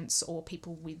patients or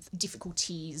people with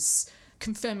difficulties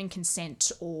confirming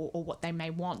consent or what they may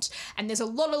want. And there's a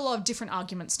lot of different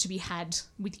arguments to be had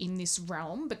within this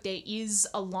realm, but there is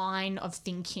a line of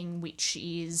thinking which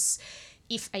is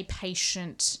if a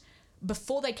patient,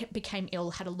 before they became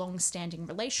ill, had a long-standing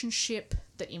relationship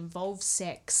that involves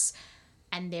sex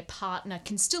and their partner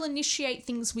can still initiate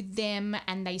things with them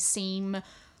and they seem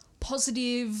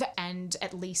positive and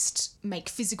at least make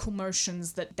physical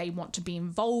motions that they want to be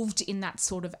involved in that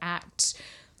sort of act,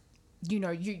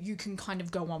 you can kind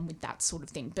of go on with that sort of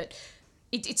thing. But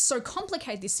it's so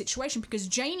complicated, this situation, because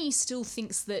Janie still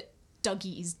thinks that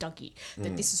Dougie is Dougie,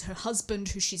 that this is her husband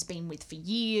who she's been with for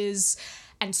years.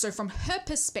 And so from her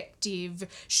perspective,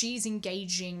 she's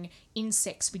engaging in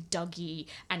sex with Dougie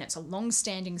and it's a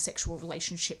long-standing sexual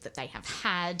relationship that they have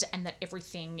had and that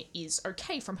everything is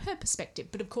okay from her perspective.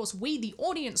 But of course, we, the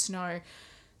audience, know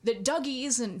that Dougie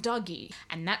isn't Dougie.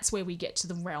 And that's where we get to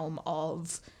the realm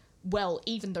of, well,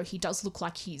 even though he does look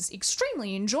like he's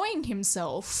extremely enjoying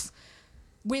himself,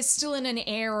 we're still in an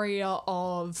area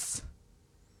of,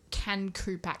 can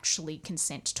Coop actually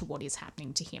consent to what is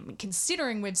happening to him?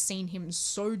 Considering we've seen him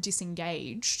so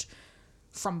disengaged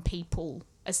from people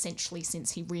essentially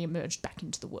since he re-emerged back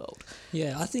into the world.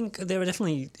 Yeah, I think there are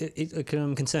definitely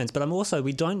concerns, but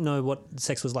we don't know what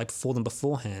sex was like for them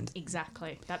beforehand.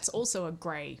 Exactly. That's also a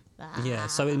grey. Yeah,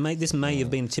 so this may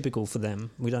have been typical for them.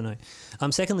 We don't know.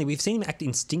 Secondly, we've seen him act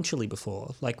instinctually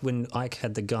before. Like when Ike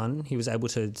had the gun, he was able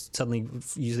to suddenly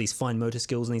use these fine motor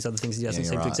skills and these other things he doesn't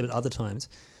seem to exhibit other times.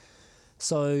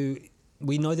 So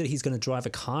we know that he's going to drive a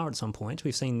car at some point.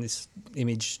 We've seen this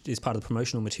image as part of the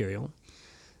promotional material.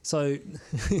 So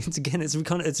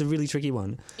it's a really tricky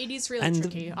one. It is really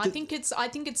tricky. I think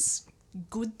it's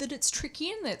good that it's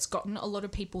tricky and that it's gotten a lot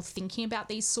of people thinking about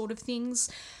these sort of things.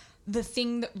 The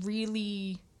thing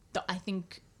that I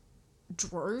think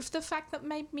drove the fact that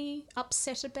made me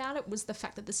upset about it was the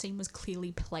fact that the scene was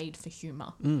clearly played for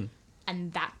humour.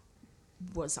 And that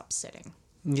was upsetting.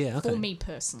 Yeah, okay. For me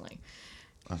personally.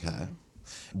 Okay.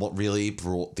 What really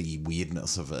brought the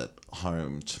weirdness of it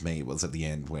home to me was at the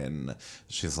end when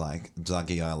she's like,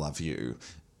 Dougie, I love you.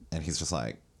 And he's just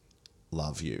like,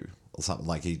 love you. or something.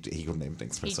 Like he couldn't even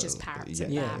express He just parrots yeah,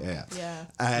 it back. yeah.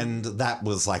 And that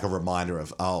was like a reminder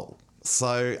of,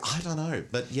 so I don't know,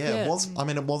 but Yeah. it was. I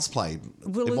mean, it was played.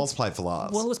 Well, it was played for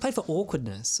laughs. Well, it was played for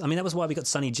awkwardness. I mean, that was why we got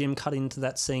Sonny Jim cut into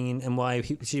that scene, and why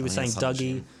she was saying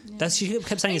Sonny Dougie. She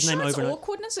kept saying his name it's over and over.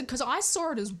 awkwardness? Because I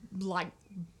saw it as like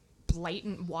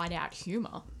blatant white-out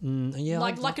humor. Yeah,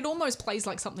 Like it almost plays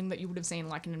like something that you would have seen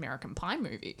like in an American Pie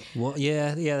movie. Well,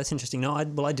 yeah, that's interesting. No,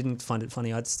 I didn't find it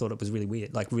funny. I just thought it was really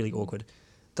weird, like really awkward.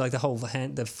 Like the whole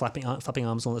the flapping arms,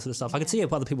 and all that sort of stuff. I could see how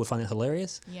other people would find it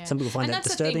hilarious. Yeah. Some people find and that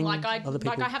that's disturbing. The thing. Other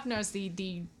people, I have noticed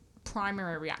the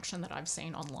primary reaction that I've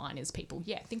seen online is people,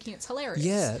 thinking it's hilarious.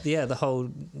 yeah, the whole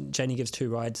Janie gives 2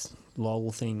 rides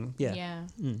lol thing. Yeah.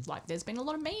 Like there's been a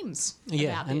lot of memes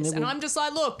Yeah, about and this, there and will- I'm just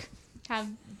like, look,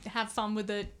 have fun with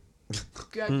it.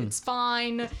 It's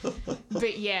fine.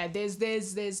 But yeah, there's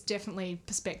definitely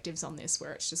perspectives on this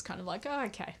where it's just kind of like, oh,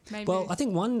 okay, maybe. Well, I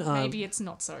think maybe it's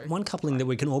not so. one coupling that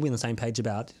we can all be on the same page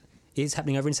about is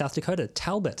happening over in South Dakota.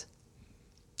 Talbot.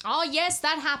 Oh yes,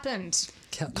 that happened.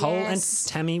 Cole Yes.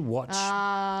 and Tammy watch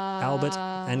Albert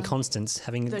and Constance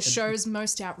having The show's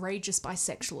most outrageous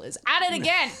bisexual is at it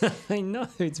again. I know,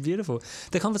 it's beautiful.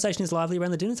 The conversation is lively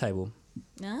around the dinner table.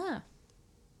 Ah.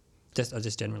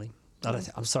 Just generally.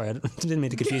 I'm sorry, I didn't mean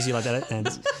to confuse you like that. And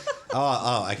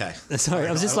Okay. sorry,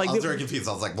 I was just like, I was very confused.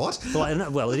 I was like, what? well, I don't know.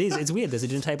 Well, it is. It's weird. There's a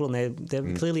dinner table, and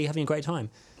they're clearly having a great time.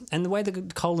 And the way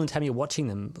that Cole and Tammy are watching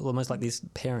them, almost like these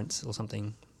parents or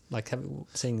something, like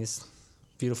seeing this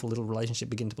beautiful little relationship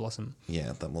begin to blossom.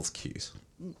 Yeah, that was cute.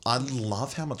 I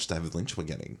love how much David Lynch we're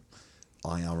getting.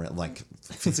 IRL, like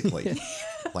physically,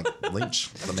 like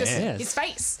Lynch, the Just man. Yeah. his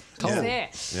face. Yeah. He's there.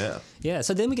 Yeah. Yeah.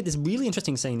 So then we get this really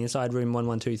interesting scene inside room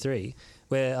 1123,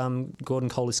 where Gordon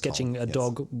Cole is sketching a yes.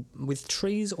 dog with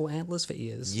trees or antlers for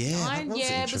ears. Yeah, that was There's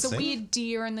a interesting. weird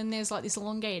deer, and then there's like this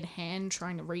elongated hand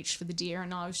trying to reach for the deer,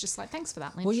 and I was just like, thanks for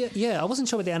that, Lynch. Well, yeah. I wasn't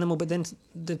sure about the animal, but then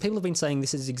the people have been saying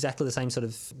this is exactly the same sort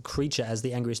of creature as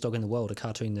The Angriest Dog in the World, a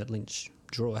cartoon that Lynch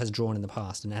has drawn in the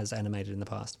past and has animated in the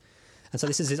past. And so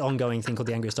this is this ongoing thing called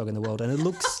The Angriest Dog in the World, and it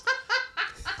looks...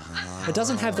 It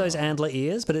doesn't have those antler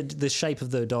ears, but the shape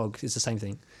of the dog is the same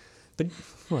thing. But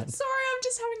what? Sorry, I'm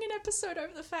just having an episode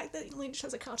over the fact that Lynch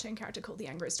has a cartoon character called the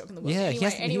Angriest Dog in the World. Yeah, he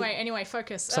anyway,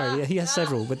 focus. Sorry, yeah, he has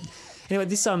several, but anyway,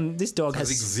 this dog He's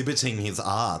has... exhibiting his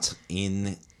art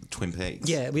in Twin Peaks.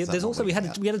 Yeah, Is that what we had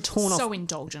a torn off... So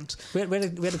indulgent. We had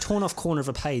a torn off corner of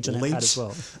a page on our pad as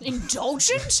well.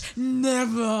 Indulgent?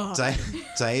 Never.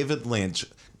 David Lynch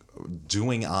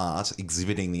doing art,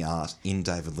 exhibiting the art in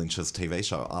David Lynch's TV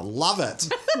show. I love it.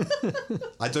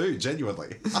 I do,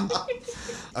 genuinely.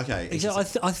 Okay. Yeah,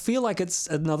 I feel like it's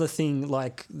another thing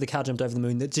like The Cow Jumped Over the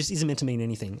Moon that just isn't meant to mean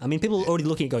anything. I mean, people are already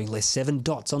looking at it going, there's 7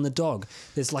 dots on the dog.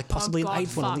 There's like possibly God, an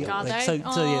 8th one on the fuck, are like, they? So yeah,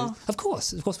 Oh. of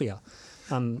course we are.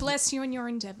 Bless you and your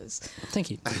endeavours.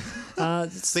 Thank you.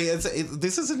 See,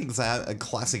 this is a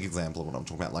classic example of what I'm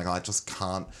talking about. Like, I just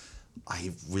can't.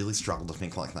 I really struggle to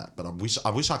think like that, but I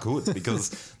wish I could,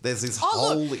 because there's this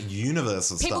whole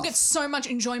universe of People stuff. get so much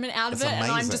enjoyment out of It's it, and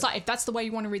I'm amazing. just like, if that's the way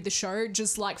you want to read the show,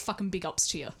 just like fucking big ups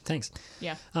to you. Thanks.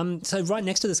 Yeah. So right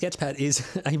next to the sketch pad is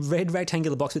a red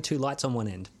rectangular box with 2 lights on one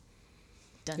end.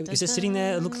 Dun, dun, It's just sitting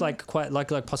there. It looks dun. like quite like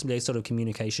possibly a sort of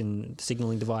communication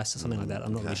signaling device or something like that.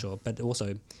 I'm not really sure, but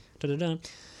also, da-da-da.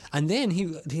 And then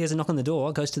he has a knock on the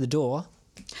door. Goes to the door.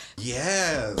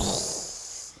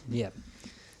 Yes. Yeah.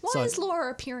 Why So- is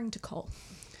Laura appearing to Cole?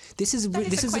 This is is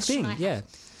the a question thing, I have. yeah.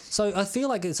 So I feel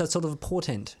like it's a sort of a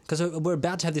portent because we're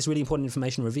about to have this really important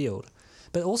information revealed,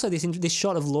 but also this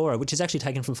shot of Laura, which is actually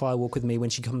taken from Fire Walk with Me when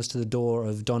she comes to the door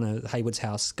of Donna Hayward's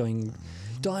house, going,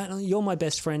 "Diana, you're my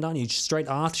best friend, aren't you?" Straight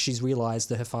after she's realised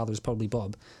that her father is probably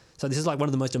Bob. So this is like one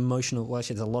of the most emotional. Well,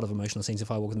 actually, there's a lot of emotional scenes in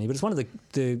Fire Walk with Me, but it's one of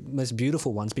the most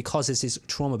beautiful ones because there's this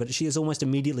trauma. But she is almost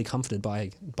immediately comforted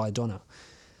by Donna.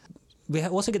 We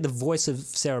also get the voice of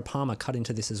Sarah Palmer cut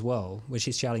into this as well, where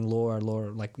she's shouting Laura,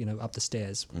 like, up the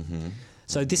stairs. Mm-hmm.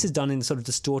 So this is done in a sort of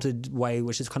distorted way,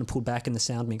 which is kind of pulled back in the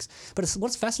sound mix. But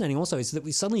what's fascinating also is that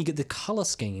we suddenly get the colour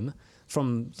scheme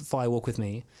from Fire Walk with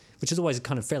Me, which is always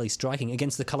kind of fairly striking,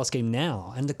 against the colour scheme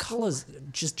now. And the colours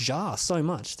just jar so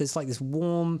much. There's like this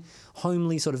warm,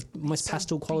 homely sort of almost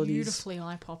pastel qualities. Beautifully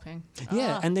eye-popping.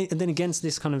 Yeah, and then against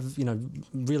this kind of,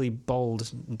 really bold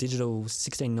digital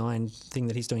 16:9 thing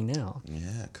that he's doing now.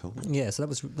 Yeah, cool. Yeah, so that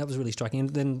was really striking. And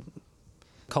then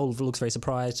Cole looks very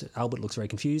surprised. Albert looks very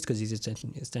confused because he's just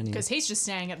standing. Because he's just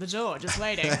standing at the door, just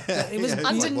waiting. It was Yeah,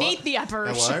 Underneath what? the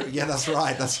apparition. Hello? Yeah, that's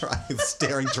right. He's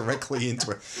staring directly into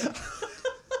it.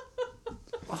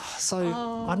 So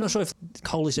I'm not sure if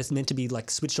Cole is just meant to be like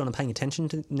switched on and paying attention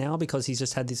to now because he's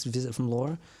just had this visit from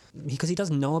Laura, because he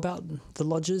doesn't know about the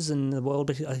lodges and the world,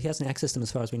 but he hasn't accessed them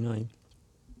as far as we know.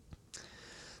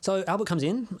 So Albert comes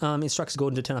in, instructs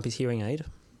Gordon to turn up his hearing aid.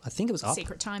 I think it was up.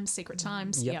 Secret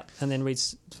times. Yep. And then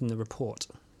reads from the report.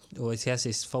 Or he has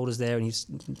his folders there, and he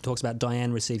talks about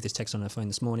Diane received this text on her phone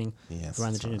this morning. Yes,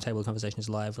 Around the that's dinner right. table, the conversation is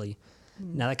lively.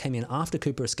 Now, that came in after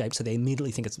Cooper escaped, so they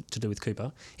immediately think it's to do with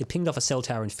Cooper. It pinged off a cell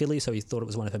tower in Philly, so he thought it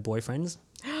was one of her boyfriends.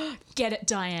 Get it,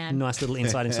 Diane. Nice little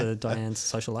insight into Diane's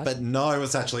social life. But no,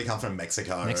 it's actually come from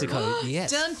Mexico. Mexico, yes.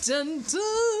 Dun dun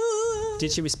dun.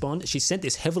 Did she respond? She sent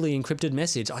this heavily encrypted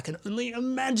message. I can only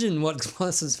imagine what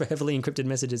classes for heavily encrypted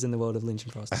messages in the world of Lynch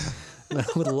and Frost. I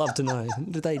would love to know.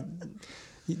 Did they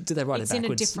write It's it in a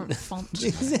backwards? different font.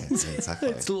 Exactly.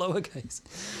 It's lowercase.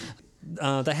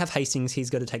 They have Hastings. He's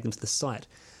got to take them to the site.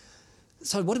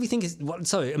 So what do we think is...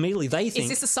 So immediately they think... Is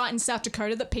this a site in South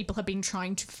Dakota that people have been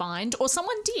trying to find? Or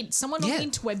someone did. Someone Yeah. on the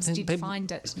interwebs And did people-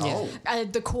 find it. Yeah. Oh.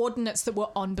 The coordinates that were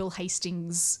on Bill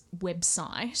Hastings'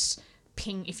 website,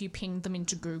 if you pinged them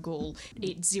into Google,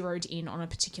 it zeroed in on a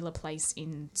particular place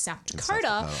in South Dakota,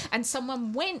 Dakota. and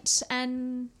someone went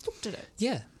and looked at it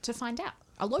Yeah. to find out.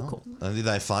 A local. Did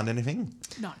they find anything?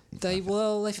 No. They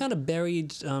found a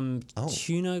buried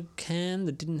tuna can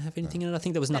that didn't have anything in it. I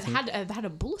think there was It nothing. had a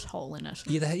bullet hole in it.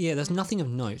 Yeah, there's nothing of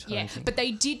note. I Yeah, don't think. but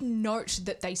they did note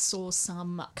that they saw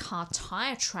some car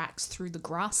tire tracks through the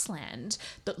grassland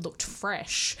that looked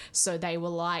fresh. So they were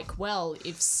like, well,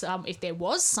 if there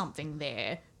was something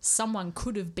there, someone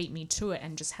could have beat me to it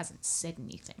and just hasn't said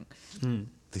anything.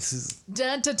 This is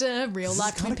Dun, dun, dun, real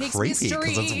life Twin kind of Peaks creepy because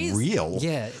mysteries. it's real.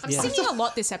 Yeah, I'm yeah. singing a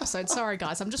lot this episode. Sorry,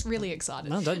 guys. I'm just really excited.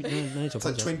 No, don't need to So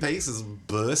apologize. Twin Peaks is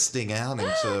bursting out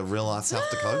into real life South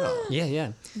Dakota. Yeah,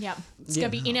 yeah. Yeah, it's Yeah.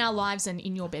 going to be in our lives and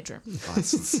in your bedroom. I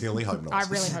sincerely hope not. I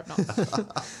really hope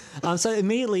not. So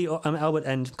immediately, Albert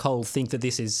and Cole think that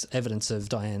this is evidence of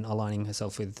Diane aligning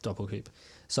herself with Doppelkoop.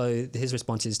 So his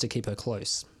response is to keep her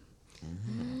close.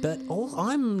 But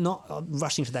I'm not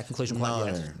rushing to that conclusion quite No.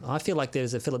 yet. I feel like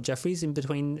there's a Philip Jeffries in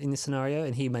between in this scenario,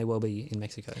 and he may well be in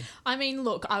Mexico. I mean,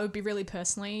 look, I would be really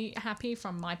personally happy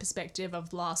from my perspective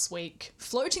of last week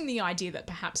floating the idea that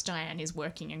perhaps Diane is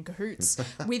working in cahoots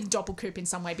with Doppelkoop in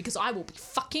some way, because I will be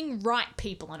fucking right,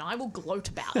 people, and I will gloat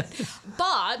about it.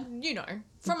 But, you know,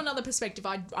 from another perspective,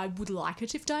 I would like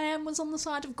it if Diane was on the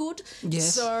side of good.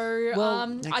 Yes. So, Well,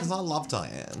 Because I love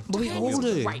Diane. We Diane all is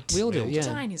do. great. We all do, yeah.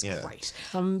 Diane is Yeah. great.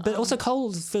 But also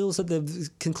Cole feels that the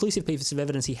conclusive piece of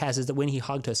evidence he has is that when he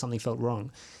hugged her, something felt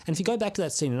wrong. And if you go back to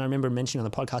that scene, and I remember mentioning on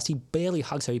the podcast, he barely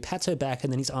hugs her. He pats her back,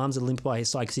 and then his arms are limp by his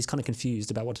side because he's kind of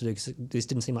confused about what to do, because this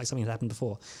didn't seem like something had happened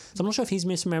before. So I'm not sure if he's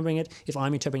misremembering it, if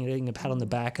I'm interpreting a pat on the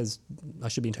back as I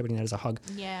should be interpreting that as a hug.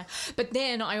 Yeah. But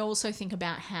then I also think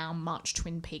about how much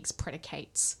Twin Peaks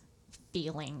predicates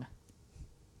feeling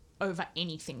over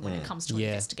anything when it comes to Yeah.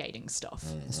 investigating stuff.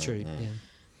 It's true, yeah.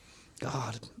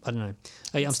 God, I don't know.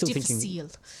 I'm still thinking. Difficile.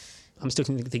 I'm still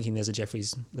thinking there's a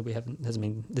Jeffries that we haven't. Hasn't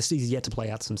been. This is yet to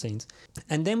play out some scenes,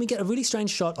 and then we get a really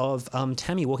strange shot of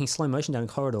Tammy walking slow motion down a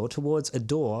corridor towards a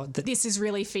door that. This is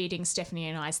really feeding Stephanie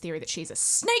and I's theory that she's a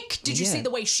snake. Did you Yeah. see the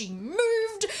way she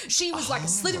moved? She was like a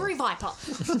slithery viper.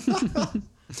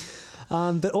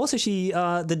 But also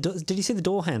did you see the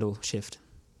door handle shift?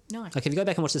 No. Like if you go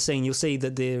back and watch the scene, you'll see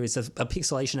that there is a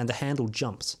pixelation and the handle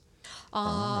jumps.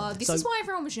 This So- is why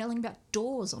everyone was yelling about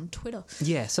doors on Twitter.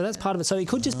 Yeah, so that's part of it. So it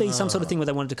could just be some sort of thing where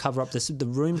they wanted to cover up the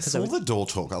room because Saw the door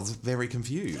talk. I was very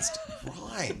confused.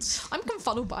 Right. I'm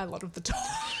confuddled by a lot of the talk.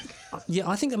 yeah,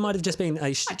 I think it might have just been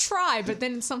I try, but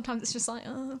then sometimes it's just like,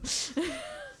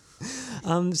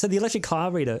 so the electric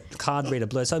card reader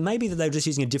blur. So maybe that they were just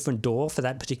using a different door for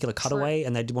that particular cutaway,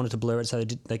 and they wanted to blur it so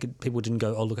people didn't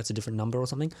go, oh look, it's a different number or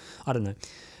something. I don't know.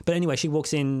 But anyway, she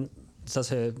walks in, does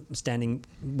her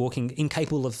walking,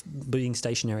 incapable of being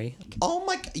stationary. Oh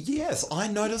my... Yes, I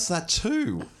noticed that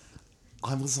too.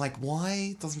 I was like,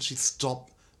 why doesn't she stop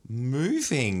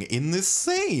moving in this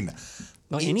scene?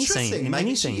 Well, any scene, Interesting. in Maybe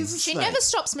any she scene. is a she snake. never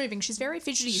stops moving. She's very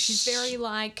fidgety. She's very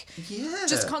like, Yeah.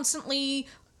 just constantly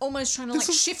almost trying to This like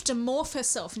was- shift and morph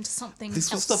herself into something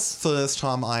This was else. the first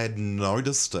time I had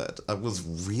noticed it. It was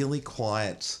really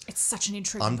quiet. It's such an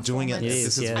intriguing I'm doing it. performance. It This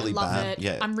is, is yeah. really I love bad. it.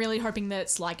 Yeah. I'm really hoping that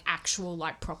it's like actual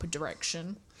like proper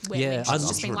direction. Where Yeah, Lynch I'm has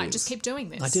just sure been it like, is. just keep doing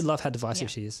this. I did love how divisive Yeah.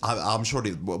 she is. I'm sure it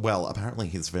is. Well, apparently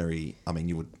he's very... I mean,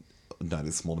 you would know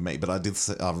this more than me, but I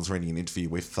was reading an interview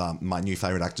with my new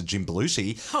favourite actor, Jim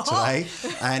Belushi, today,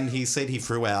 and he said he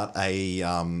threw out a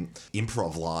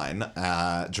improv line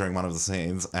during one of the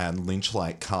scenes, and Lynch,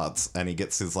 like, cuts, and he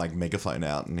gets his, like, megaphone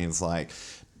out, and he's like...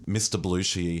 Mr.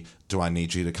 Belushi, do I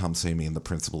need you to come see me in the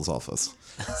principal's office?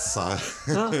 So,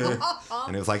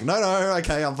 and he was like, no,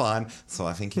 okay, I'm fine. So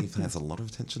I think he pays a lot of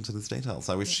attention to this detail.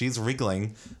 So if she's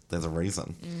wriggling, there's a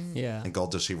reason. Yeah. And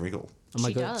God, does she wriggle? Oh my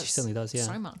She God, does. she certainly does, yeah.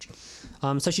 So much.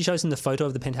 So she shows him the photo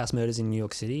of the penthouse murders in New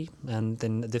York City, and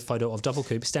then the photo of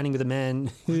Doppelkoop standing with a man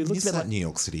who looks Is a bit that like... New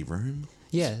York City room?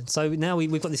 Yeah, so now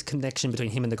we've got this connection between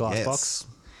him and the glass Yes. box,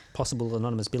 possible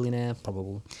anonymous billionaire,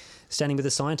 probable, standing with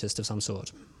a scientist of some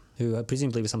sort, who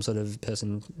presumably was some sort of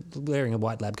person wearing a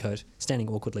white lab coat, standing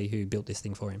awkwardly, who built this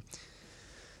thing for him.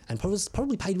 And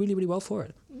probably paid really, really well for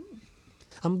it.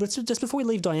 But just before we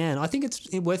leave Diane, I think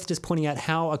it's worth just pointing out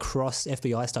how across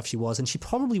FBI stuff she was, and she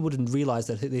probably wouldn't realise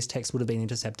that this text would have been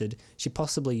intercepted. She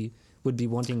possibly would be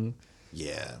wanting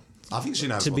Yeah. I think she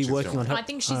knows to what be she's working doing. on her I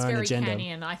think she's own very agenda. canny,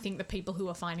 and I think the people who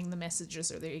are finding the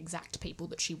messages are the exact people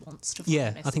that she wants to find Yeah,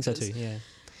 messages. I think so too.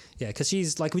 Yeah, because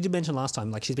she's like we did mention last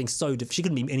time, like she's being so she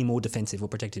couldn't be any more defensive or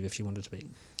protective if she wanted to be.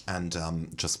 And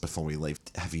just before we leave,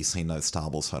 have you seen those Star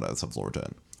Wars photos of Laura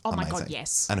Dern? Oh my God, Amazing.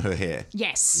 yes. And her hair.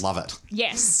 Yes. Love it.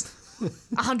 Yes.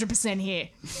 100% here.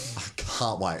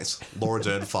 Can't wait. Laura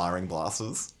Dern firing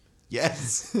blasters.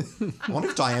 Yes. I wonder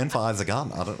if Diane fires a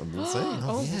gun. I don't know. We'll see. Oh,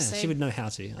 we'll Yeah, see. she would know how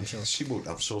to, I'm sure. She would.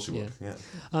 I'm sure she would.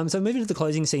 Yeah. So moving to the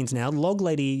closing scenes now, Log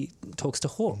Lady talks to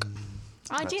Hawk.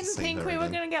 I to didn't see think her we were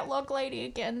again. going to get Log Lady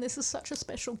again. This is such a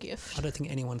special gift. I don't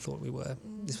think anyone thought we were.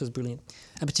 This was brilliant.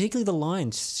 And particularly the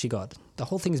lines she got. The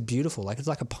whole thing is beautiful. Like it's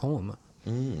like a poem.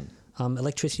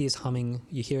 Electricity is humming.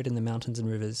 You hear it in the mountains and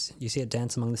rivers. You see it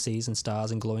dance among the seas and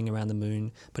stars and glowing around the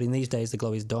moon. But in these days, the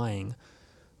glow is dying.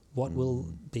 What will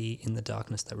be in the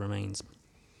darkness that remains?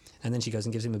 And then she goes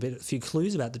and gives him a few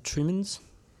clues about the Trumans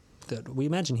that we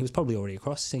imagine he was probably already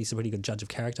across. He's a pretty good judge of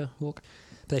character, Hawk.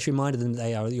 But she reminded them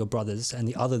they are your brothers, and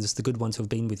the others, the good ones who have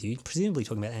been with you, presumably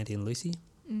talking about Andy and Lucy.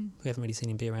 We haven't really seen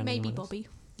him be around. Maybe anyone else. Bobby.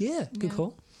 Yeah, good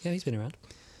call. Yeah, he's been around.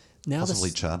 Now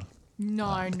Possibly Chad.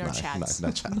 No, no no, Chads.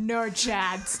 no Chad. No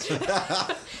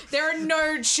Chads. There are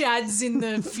no Chads in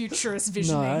the futurist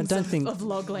visionings No, I don't think of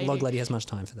Log Lady. Log Lady has much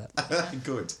time for that.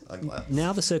 Good. I'm glad.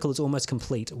 Now the circle is almost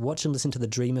complete. Watch and listen to the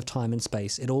dream of time and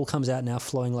space. It all comes out now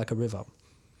flowing like a river.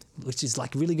 Which is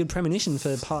like really good premonition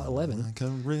for part 11. Like a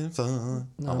river.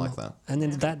 I like that. And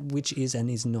then that which is and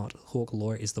is not. Hawk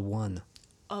Laura is the one.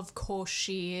 Of course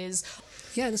she is.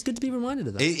 Yeah, it's good to be reminded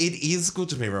of that. It is good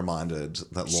to be reminded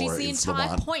that She's Laura the is the entire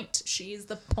one. point. She is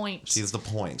the point. She's the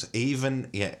point. Even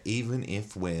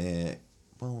if we're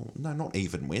no, not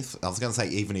even with. I was going to say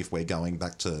even if we're going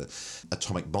back to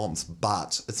atomic bombs,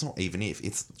 but it's not even if.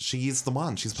 She is the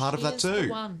one. She's part of that She is too. the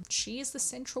one. She is the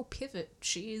central pivot.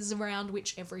 She is around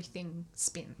which everything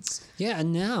spins. Yeah,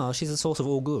 and now she's a source of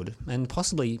all good. And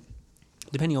possibly,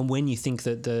 depending on when you think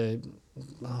that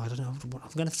I don't know, I'm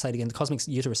going to say it again, the Cosmic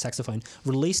Uterus Saxophone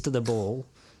released the ball,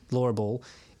 Laura Ball,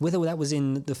 whether that was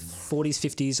in the 40s,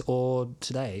 50s or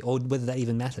today, or whether that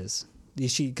even matters. Is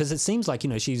she? Because it seems like,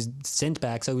 she's sent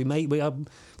back, so we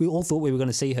all thought we were going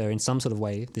to see her in some sort of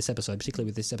way this episode, particularly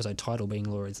with this episode title being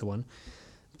Laura is the one.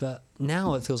 But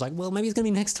now it feels like, well, maybe it's going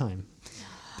to be next time.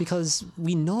 Because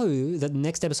we know that the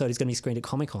next episode is going to be screened at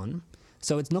Comic-Con.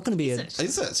 So it's not going to be Is it?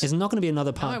 Is it? It's not going to be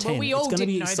another part well, 10. we all it's going to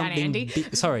didn't be know that, something Andy.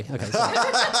 big. Sorry. Okay.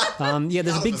 Sorry. Yeah,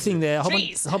 there's a big thing there. A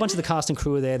Jeez. whole bunch of the cast and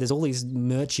crew are there. There's all these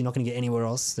merch you're not going to get anywhere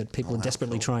else that people are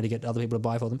desperately trying to get other people to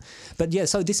buy for them. But yeah,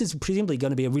 so this is presumably going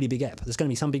to be a really big app. There's going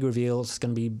to be some big reveal. It's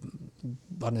going to be,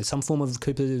 I don't know, some form of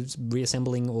Cooper's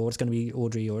reassembling, or it's going to be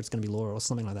Audrey, or it's going to be Laura, or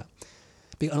something like that.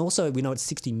 And also, we know it's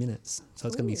 60 minutes, so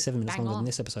it's going to be 7 minutes bang longer on. than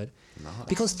this episode.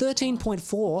 Because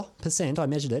 13.4%, I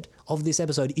measured it, of this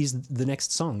episode is the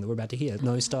next song that we're about to hear,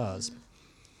 No Stars.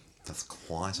 That's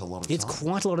quite a lot of It's time.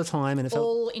 quite a lot of time, and it felt...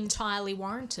 All entirely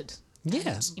warranted. Yeah,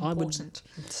 and I would important.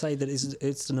 say that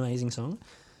it's an amazing song.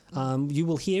 You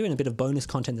will hear in a bit of bonus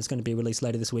content that's going to be released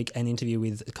later this week an interview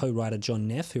with co-writer John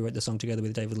Neff, who wrote the song together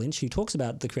with David Lynch, who talks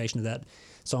about the creation of that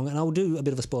song. And I'll do a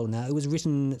bit of a spoiler now. It was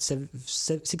written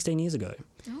 16 years ago.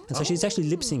 And so she's actually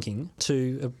lip-syncing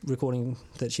to a recording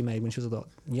that she made when she was a lot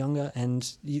younger. And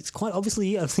it's quite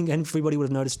obviously, I think everybody would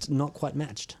have noticed, not quite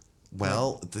matched.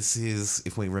 Well, this is,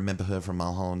 if we remember her from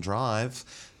Mulholland Drive,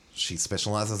 she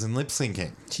specialises in lip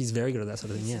syncing. She's very good at that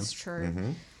sort of thing, yeah. It's true.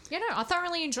 Yeah, no, I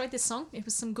thoroughly enjoyed this song. It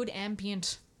was some good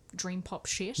ambient dream pop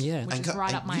shit. Yeah. Which is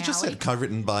right up my you just alley. said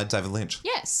co-written by David Lynch.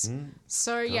 Yes.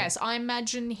 So, yes, I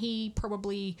imagine he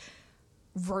probably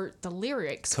wrote the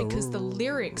lyrics because the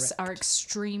lyrics are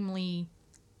extremely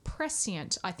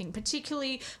prescient, I think,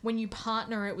 particularly when you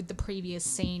partner it with the previous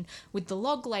scene with the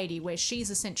Log Lady, where she's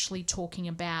essentially talking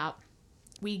about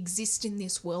we exist in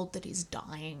this world that is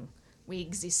dying. we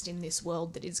exist in this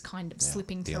world that is kind of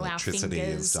slipping The through our electricity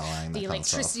fingers. is dying, that The kind of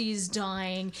stuff. electricity is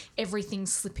dying.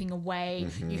 Everything's slipping away.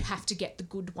 You have to get the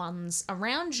good ones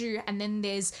around you. And then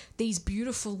there's these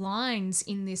beautiful lines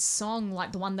in this song,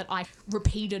 like the one that I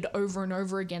repeated over and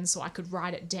over again so I could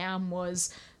write it down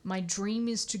was, "My dream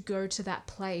is to go to that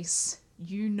place.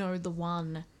 You know the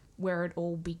one where it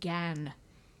all began.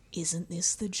 Isn't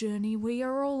this the journey we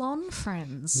are all on,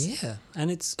 friends?" Yeah,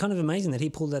 and it's kind of amazing that he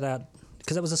pulled that out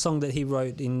because that was a song that he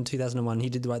wrote in 2001. He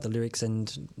did write the lyrics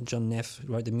and John Neff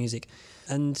wrote the music.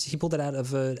 And he pulled that out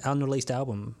of an unreleased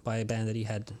album by a band that he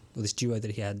had, or this duo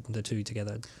that he had, the two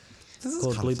together. This is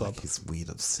called kind Blue of like Bob. his weird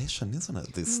obsession, isn't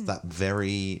it?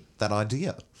 That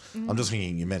idea. I'm just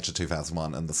thinking, you mentioned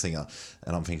 2001 and the singer,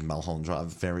 and I'm thinking Mulholland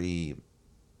Drive, very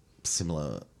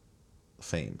similar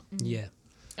theme. Yeah.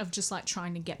 Of just like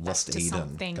trying to get back Lost to Eden,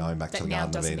 something going back that to the now Garden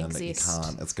of doesn't Eden, that you exist.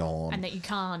 can't, it's gone. And that you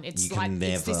can't. It's You like can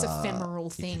it's this never- ephemeral You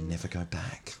thing. can never go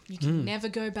back. You can never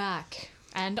go back.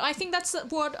 And I think that's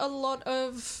what a lot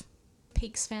of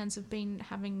Peaks fans have been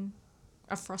having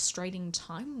a frustrating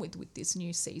time with this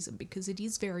new season, because it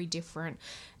is very different,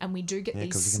 and we do get Yeah,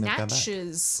 these 'cause you can never go back.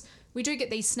 snatches. We do get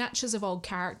these snatches of old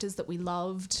characters that we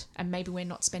loved, and maybe we're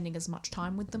not spending as much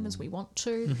time with them as we want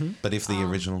to. But if the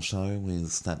original show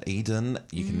is that Eden,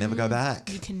 you can never go back.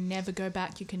 You can never go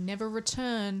back. You can never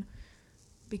return,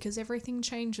 because everything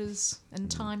changes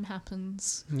and time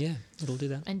happens Yeah, it'll do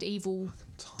that. and evil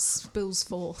spills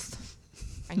forth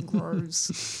and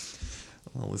grows.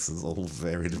 Well, this is all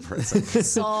very depressing.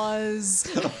 Soz.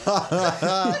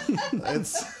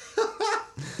 It's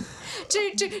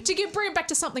Bring it back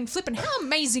to something flippant, how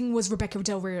amazing was Rebecca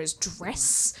Del Rio's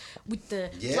dress with the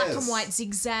black and Yes. white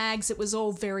zigzags? It was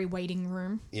all very waiting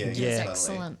room. Yeah, It was yeah, totally.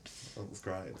 excellent. That was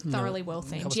great. Thoroughly well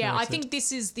that themed. was Yeah, very I excellent. think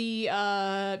this is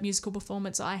the musical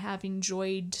performance I have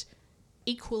enjoyed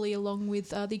equally, along with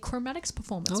the Chromatics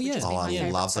performance. Oh, which yeah. has been Oh, my I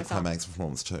favourite love so the far. Chromatics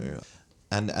performance too.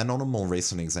 And on a more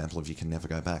recent example of You Can Never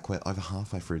Go Back, we're over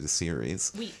halfway through the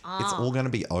series. We It's are. all going to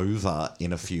be over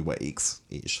in a few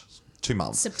weeks-ish. 2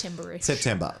 months. September-ish.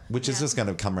 September, which is Yeah. just going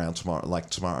to come around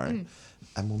tomorrow.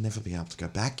 And we'll never be able to go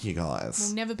back, you guys.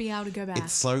 We'll never be able to go back.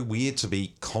 It's so weird to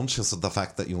be conscious of the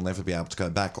fact that you'll never be able to go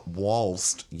back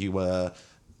whilst you were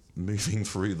moving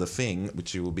through the thing,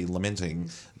 which you will be lamenting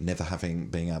never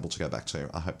being able to go back to.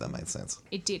 I hope that made sense.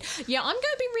 It did. Yeah, I'm going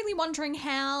to be really wondering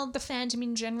how the fandom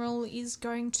in general is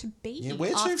going to be Yeah,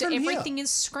 where to after from here? everything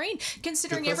is screened.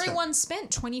 Considering Good question. everyone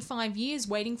spent 25 years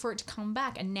waiting for it to come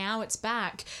back, and now it's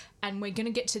back, and we're going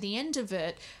to get to the end of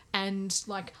it. And,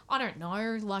 I don't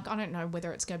know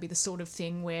whether it's going to be the sort of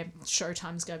thing where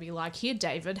Showtime's going to be like, here,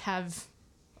 David, have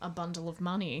a bundle of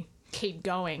money, keep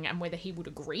going, and whether he would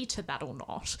agree to that or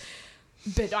not.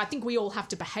 But I think we all have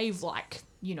to behave like,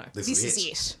 this is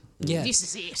it. Yeah. This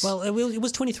is it. Well, it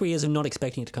was 23 years of not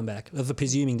expecting it to come back, of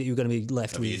presuming that you were going to be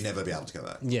left with... You'd never be able to go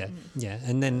back. Yeah, yeah.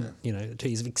 And then, 2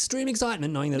 years of extreme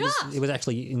excitement knowing that it was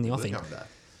actually in the offing. Coming back.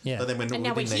 Yeah. But then we're And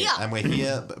now we're here. And we're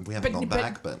here, but we haven't gone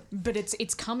back. But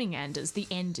it's coming, Anders. The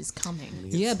end is coming.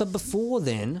 Yeah, but before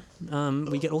then,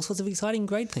 we get all sorts of exciting,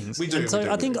 great things. We do, And so we do,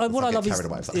 I we think do. what I Let's not love get carried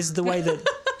away with that. is the way that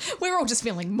We're all just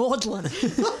feeling maudlin.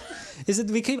 is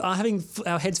that we keep having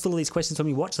our heads full of these questions when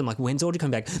we watch them. Like, when's Audrey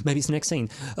coming back? Maybe it's the next scene.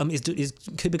 Is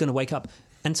Cooper going to wake up?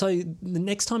 And so the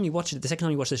next time you watch it, the second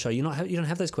time you watch the show, you don't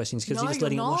have those questions because No, you're just you're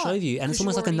letting it wash not, over you, and it's 'cause you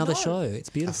almost like already another know. show. It's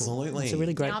beautiful. Absolutely. It's a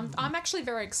really great. Yeah, I'm actually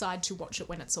very excited to watch it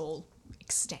when it's all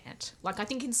extant. I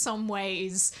think in some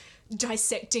ways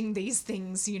dissecting these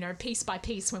things, piece by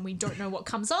piece when we don't know what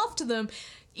comes after them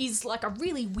is like a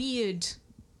really weird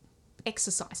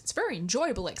exercise. It's a very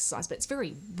enjoyable exercise, but it's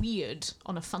very weird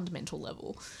on a fundamental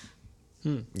level.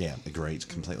 yeah, agreed.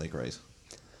 Completely agreed.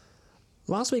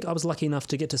 Last week, I was lucky enough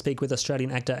to get to speak with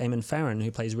Australian actor Eamon Farron,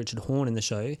 who plays Richard Horne in the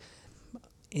show.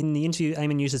 In the interview,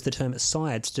 Eamon uses the term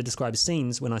sides to describe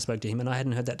scenes when I spoke to him, and I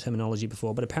hadn't heard that terminology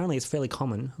before, but apparently it's fairly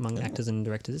common among actors and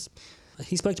directors.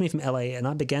 He spoke to me from LA, and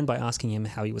I began by asking him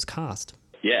how he was cast.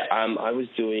 Yeah, I was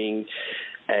doing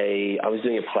a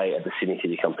play at the Sydney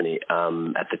City Company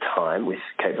at the time with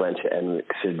Kate Blanchett and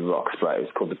Richard Roxburgh. It was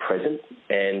called The Present,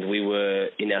 and we were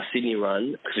in our Sydney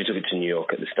run because we took it to New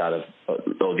York at the start of,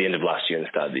 or the end of last year and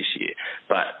the start of this year.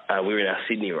 But we were in our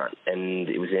Sydney run, and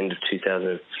it was the end of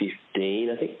 2015,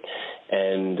 I think.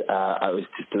 And I was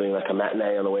just doing like a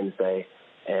matinee on a Wednesday,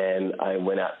 and I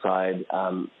went outside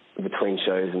between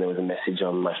shows, and there was a message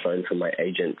on my phone from my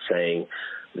agent saying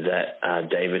that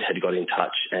David had got in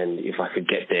touch, and if I could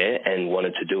get there and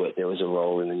wanted to do it, there was a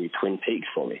role in the new Twin Peaks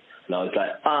for me. And I was like,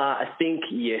 I think,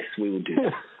 yes, we will do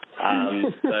that. So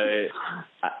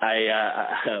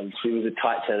it was a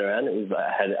tight turnaround.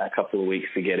 I had a couple of weeks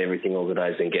to get everything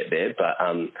organised and get there, but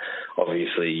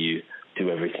obviously you do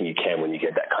everything you can when you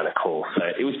get that kind of call. So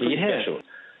it was pretty special.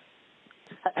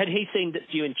 Had he seen that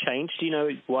you and changed? Do you know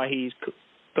why he's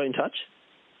got in touch?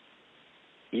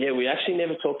 Yeah, we actually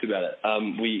never talked about it.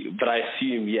 But I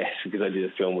assume yes, because I did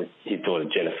a film with his daughter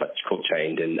Jennifer called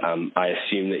Chained, and I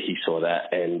assume that he saw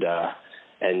that, and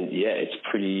yeah,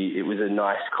 it was a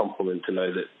nice compliment to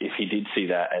know that if he did see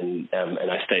that, and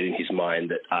I stayed in his mind,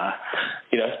 that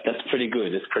that's pretty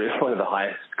good. It's one of the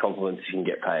highest compliments you can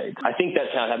get paid. I think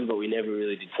that's how it happened, but we never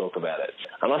really did talk about it.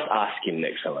 I must ask him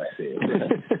next time I see him.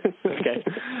 Okay.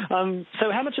 So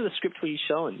how much of the script were you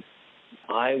shown?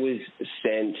 I was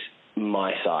sent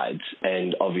my sides,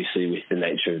 and obviously with the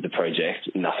nature of the project,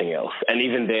 nothing else. And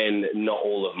even then, not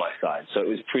all of my sides. So it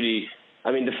was pretty...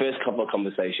 I mean, the first couple of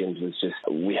conversations was just,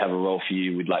 we have a role for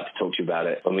you, we'd like to talk to you about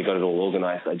it. When we got it all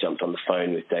organised, I jumped on the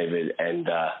phone with David, and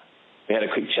we had a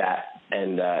quick chat,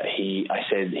 and he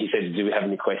said, do we have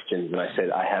any questions? And I said,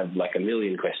 I have like a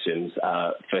million questions.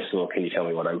 First of all, can you tell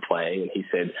me what I'm playing? And he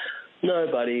said, no,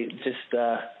 buddy, just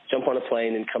jump on a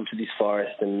plane and come to this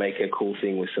forest and make a cool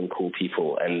thing with some cool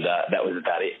people. And that was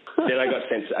about it. Then I got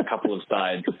sent a couple of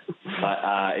sides, but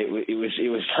it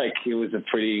was a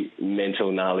pretty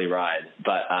mental, gnarly ride.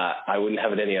 But I wouldn't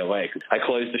have it any other way. I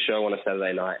closed the show on a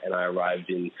Saturday night, and I arrived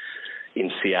in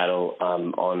Seattle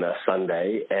on a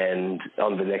Sunday, and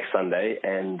on the next Sunday,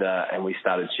 and we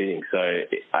started shooting. So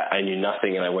I knew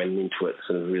nothing, and I went into it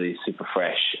sort of really super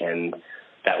fresh, and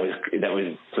that was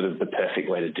sort of the perfect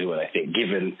way to do it, I think,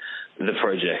 given the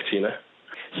project,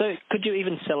 So could you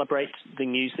even celebrate the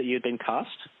news that you had been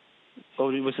cast? Or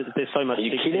was it there's so much... Are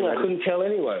you kidding? I couldn't tell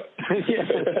anyone.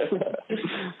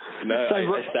 No,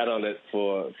 I sat on it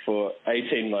for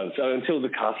 18 months, until the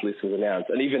cast list was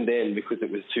announced. And even then, because it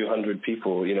was 200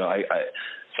 people,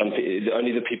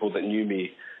 only the people that knew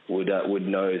me would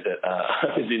know that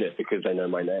I was in it because they know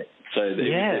my name. So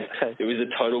it was a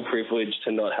total privilege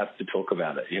to not have to talk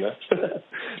about it,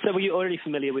 So were you already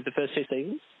familiar with the first two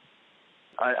seasons?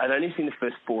 I'd only seen the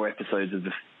first 4 episodes of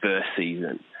the first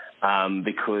season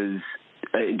because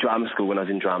in drama school, when I was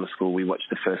in drama school, we watched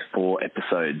the first 4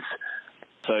 episodes.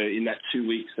 So in that 2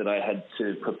 weeks that I had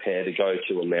to prepare to go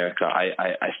to America,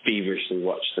 I feverishly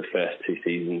watched the first 2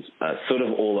 seasons sort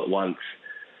of all at once,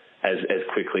 as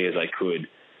quickly as I could,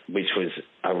 which was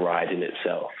a ride in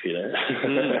itself, Yeah,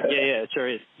 it sure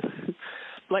is.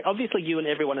 Like, obviously you and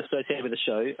everyone associated with the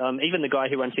show, even the guy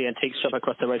who runs the antique shop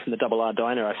across the road from the Double R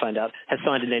Diner, I find out, has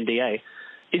signed an NDA.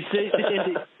 Is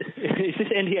this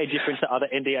NDA different to other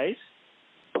NDAs?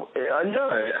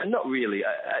 No, not really.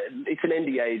 It's an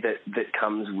NDA that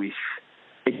comes with...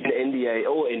 It's an NDA.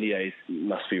 All NDAs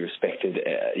must be respected,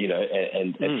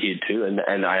 and adhered to,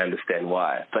 and I understand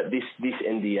why. But this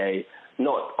NDA,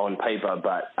 not on paper,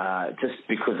 but just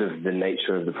because of the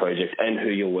nature of the project and who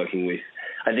you're working with,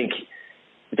 I think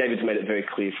David's made it very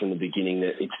clear from the beginning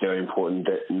that it's very important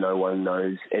that no one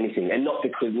knows anything, and not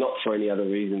for any other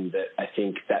reason. That I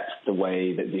think that's the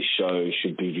way that this show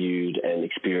should be viewed and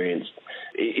experienced.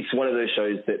 It's one of those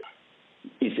shows that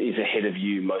is ahead of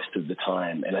you most of the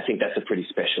time, and I think that's a pretty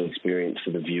special experience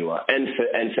for the viewer and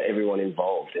for everyone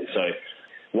involved. And so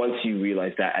once you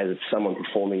realise that as someone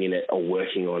performing in it or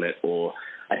working on it, or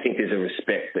I think there's a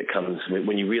respect that comes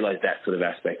when you realise that sort of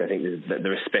aspect. I think the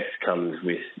respect comes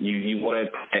with you want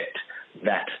to protect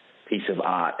that piece of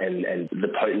art and the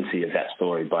potency of that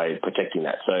story by protecting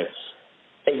that. So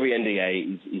every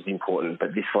NDA is important,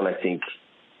 but this one, I think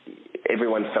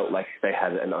everyone felt like they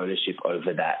had an ownership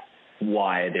over that,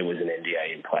 why there was an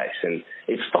NDA in place. And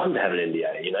it's fun to have an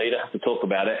NDA, you don't have to talk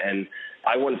about it. And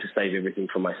I wanted to save everything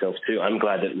for myself too. I'm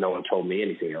glad that no one told me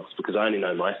anything else because I only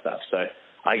know my stuff. So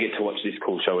I get to watch this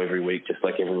cool show every week just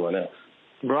like everyone else.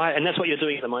 Right, and that's what you're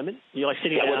doing at the moment? You're like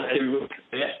sitting down...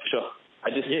 Yeah, sure. I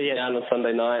just sit down on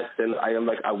Sunday nights and I'm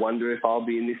like, I wonder if I'll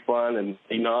be in this one and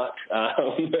be not.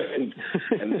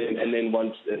 And then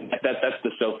once, that's the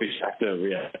selfish actor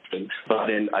reaction. But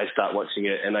then I start watching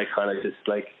it and I kind of just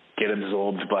like get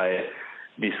absorbed by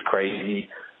this crazy,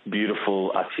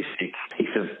 beautiful, artistic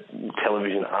piece of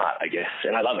television art, I guess.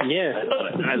 And I love it. Yeah. I love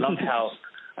it. And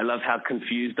I love how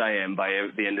confused I am by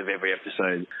the end of every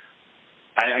episode.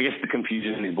 I guess the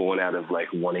confusion is born out of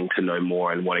like wanting to know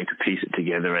more and wanting to piece it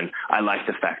together. And I like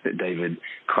the fact that David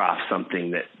crafts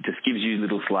something that just gives you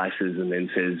little slices and then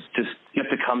says, just you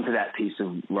have to come to that piece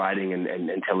of writing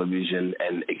and television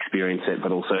and experience it,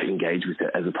 but also engage with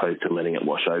it as opposed to letting it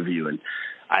wash over you. And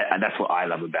that's what I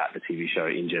love about the TV show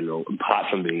in general,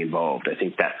 apart from being involved. I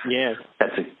think that's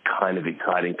a kind of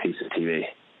exciting piece of TV.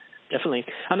 Definitely.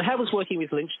 How was working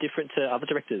with Lynch different to other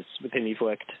directors with whom you've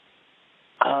worked?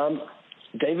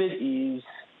 David is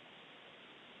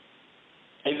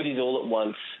all at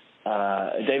once.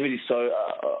 David is so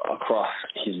across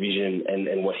his vision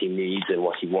and what he needs and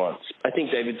what he wants. I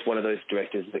think David's one of those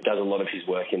directors that does a lot of his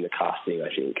work in the casting, I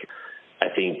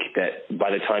think that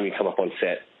by the time you come up on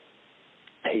set,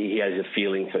 he has a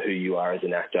feeling for who you are as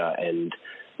an actor and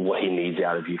what he needs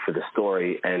out of you for the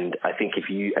story. And I think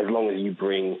as long as you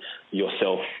bring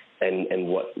yourself and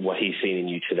what he's seen in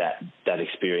you to that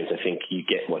experience, I think you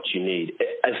get what you need.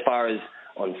 As far as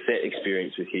on set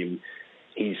experience with him,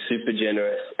 he's super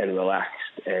generous and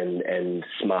relaxed and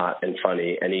smart and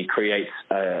funny, and he creates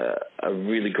a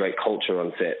really great culture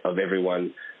on set of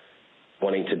everyone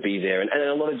wanting to be there. And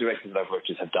a lot of directors that I've worked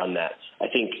with have done that. I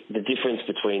think the difference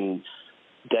between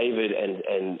David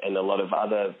and a lot of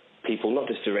other people, not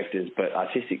just directors but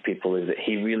artistic people, is that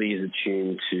he really is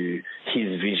attuned to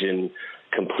his vision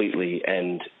completely,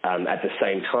 and at the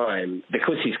same time,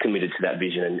 because he's committed to that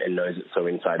vision and knows it so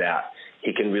inside out,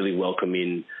 he can really welcome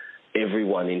in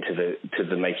everyone into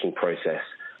the making process.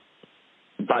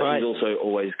 But right. He's also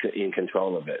always in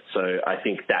control of it. So I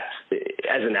think that's,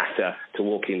 as an actor, to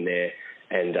walk in there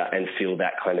and feel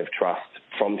that kind of trust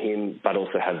from him, but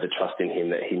also have the trust in him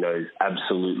that he knows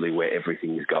absolutely where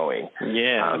everything is going.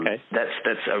 Yeah, okay.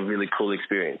 That's a really cool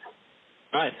experience.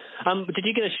 Right. Did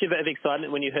you get a shiver of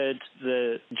excitement when you heard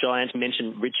the giant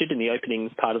mention Richard in the opening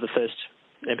part of the first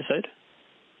episode?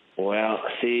 Well,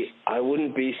 see, I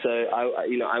wouldn't be so.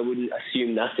 I wouldn't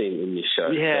assume nothing in this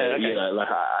show. Yeah, so, okay.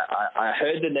 I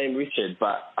heard the name Richard,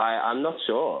 but I'm not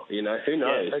sure. Who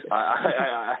knows?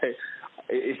 Yeah, okay.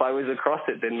 If I was across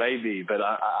it, then maybe, but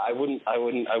I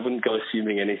wouldn't go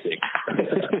assuming anything.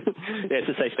 Yeah, it's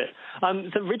a safe bet.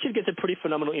 So Richard gets a pretty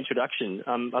phenomenal introduction.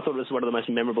 I thought it was one of the most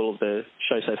memorable of the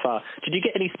show so far. Did you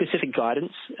get any specific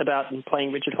guidance about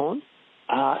playing Richard Horne?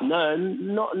 No,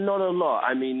 not a lot.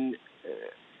 I mean,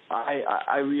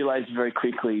 I realized very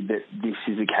quickly that this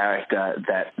is a character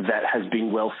that has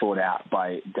been well thought out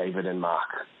by David and Mark,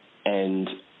 and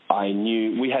I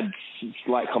knew we had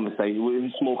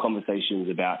small conversations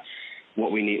about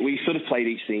what we need. We sort of played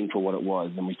each scene for what it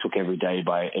was, and we took every day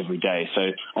by every day. So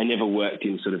I never worked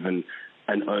in sort of an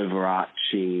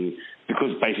overarching,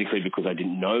 because I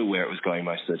didn't know where it was going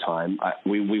most of the time.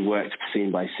 We worked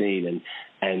scene by scene,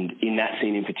 and in that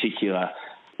scene in particular,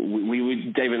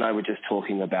 David and I were just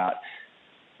talking about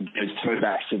those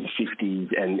throwbacks to the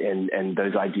 50s and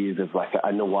those ideas of like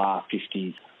a noir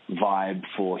 50s vibe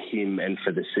for him and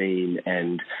for the scene.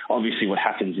 And obviously what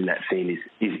happens in that scene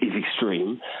is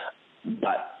extreme,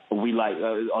 but we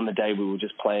on the day we were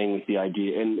just playing with the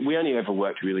idea, and we only ever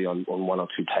worked really on one or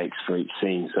two takes for each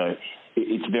scene. So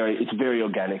it's very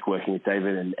organic working with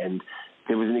David, and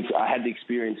there was I had the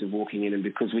experience of walking in, and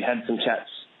because we had some chats,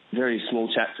 very small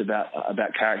chats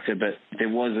about character, but there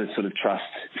was a sort of trust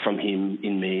from him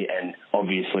in me, and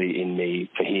obviously in me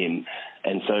for him.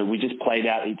 And so we just played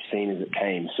out each scene as it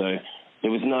came. So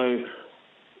there was no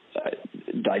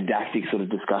didactic sort of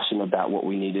discussion about what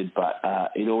we needed, but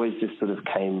it always just sort of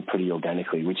came pretty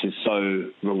organically, which is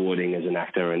so rewarding as an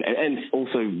actor, and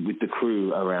also with the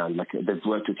crew around. Like, they've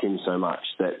worked with him so much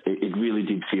that it really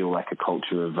did feel like a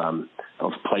culture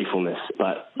of playfulness,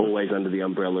 but always under the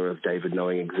umbrella of David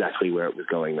knowing exactly where it was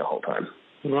going the whole time.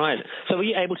 Right. So were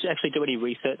you able to actually do any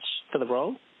research for the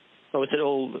role, or was it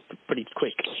all pretty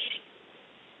quick?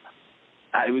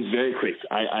 It was very quick.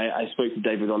 I spoke to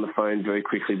David on the phone very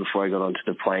quickly before I got onto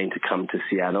the plane to come to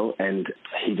Seattle, and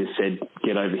he just said,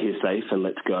 "Get over here safe and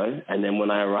let's go." And then when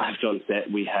I arrived on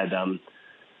set, we had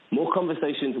more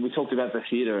conversations. We talked about the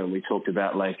theatre, and we talked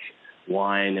about like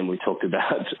wine, and we talked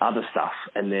about other stuff,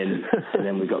 and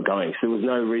then we got going. So there was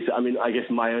no research. I mean, I guess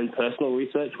my own personal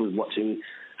research was watching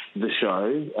the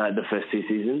show, the first two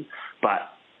seasons. But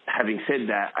having said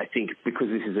that, I think because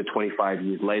this is 25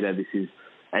 years later, this is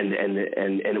and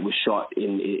it was shot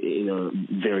in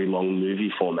a very long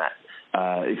movie format.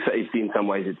 It's in some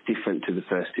ways it's different to the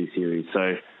first two series.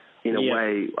 So in a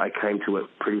way, I came to it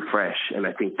pretty fresh, and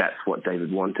I think that's what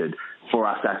David wanted for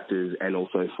us actors and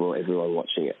also for everyone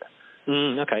watching it.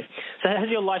 Okay. So has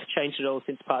your life changed at all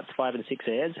since parts 5 and 6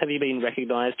 airs? Have you been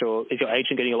recognised, or is your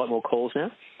agent getting a lot more calls now?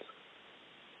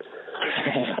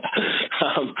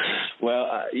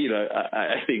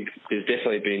 I think there's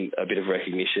definitely been a bit of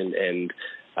recognition, and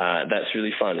that's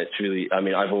really fun. It's really, I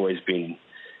mean, I've always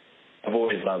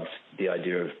loved the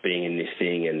idea of being in this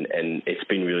thing, and it's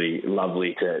been really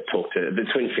lovely to talk to. The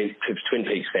Twin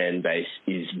Peaks fan base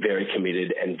is very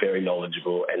committed and very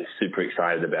knowledgeable and super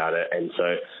excited about it, and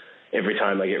so every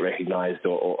time I get recognised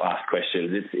or asked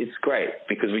questions, it's great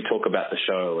because we talk about the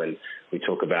show and we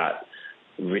talk about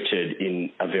Richard in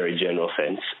a very general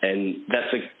sense, and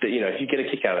that's you get a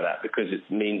kick out of that because it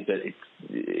means that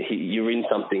you're in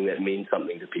something that means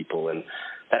something to people, and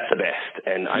that's the best.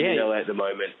 And I'm in LA at the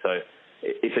moment, so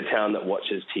it's a town that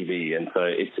watches TV, and so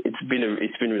it's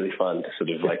been really fun to sort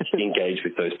of like engage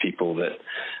with those people that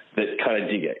kind of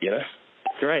dig it, you know.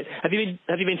 Great. Have you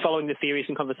been following the theories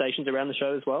and conversations around the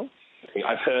show as well?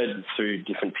 I've heard through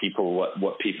different people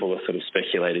what people are sort of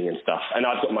speculating and stuff, and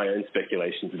I've got my own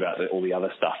speculations about all the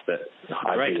other stuff that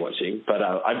I've been watching. But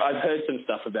I've heard some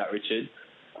stuff about Richard.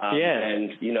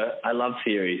 And, I love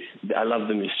theories. I love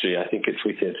the mystery. I think it's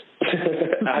wicked.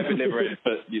 I hope it never ends,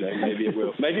 but, maybe it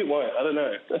will. Maybe it won't. I don't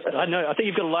know. I know. I think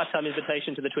you've got a lifetime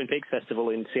invitation to the Twin Peaks Festival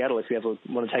in Seattle if you ever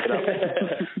want to take it up.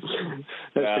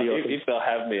 That's pretty awesome. If they'll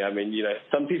have me. I mean,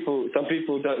 some people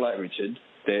don't like Richard.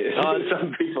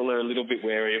 Some people are a little bit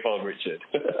wary of old Richard.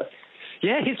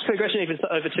 Yeah, his progression even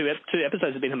over two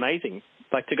episodes has been amazing.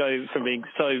 Like to go from being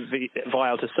so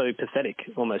vile to so pathetic,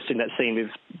 almost in that scene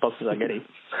with Boss Zargetti.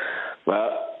 Well,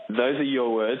 those are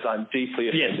your words. I'm deeply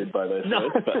offended by those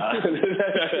words. But,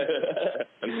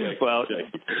 well,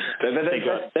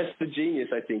 that's the genius,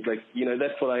 I think. Like,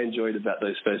 that's what I enjoyed about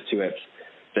those first two eps.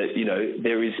 That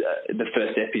there is the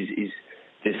first ep is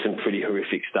there's some pretty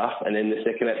horrific stuff, and then the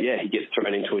second ep, he gets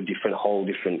thrown into a whole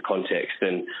different context,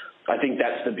 and I think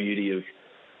that's the beauty of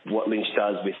what Lynch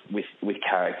does with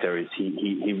character is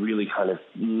he really kind of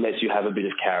lets you have a bit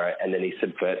of carrot and then he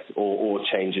subverts or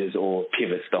changes or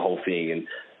pivots the whole thing. And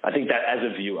I think that as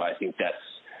a viewer, I think that's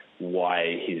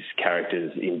why his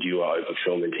characters endure over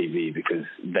film and TV, because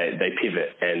they pivot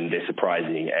and they're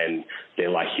surprising and they're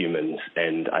like humans.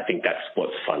 And I think that's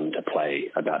what's fun to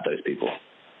play about those people.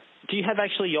 Do you have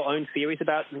actually your own theories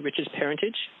about Richard's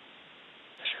parentage?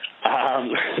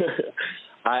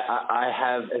 I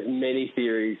have as many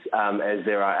theories as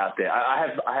there are out there. I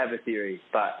have a theory,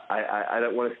 but I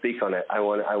don't want to speak on it. I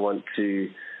want to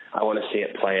see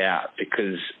it play out,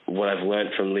 because what I've learned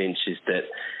from Lynch is that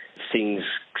things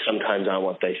sometimes aren't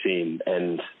what they seem,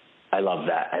 and I love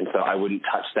that. And so I wouldn't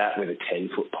touch that with a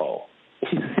 10-foot pole.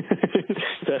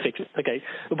 Perfect. Okay.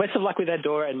 Well, best of luck with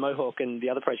Adora and Mohawk and the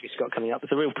other projects you've got coming up.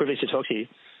 It's a real privilege to talk to you.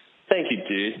 Thank you,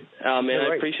 dude. Oh, man,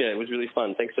 I appreciate it. It was really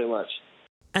fun. Thanks so much.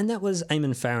 And that was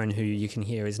Eamon Farren, who you can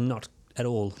hear is not at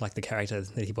all like the character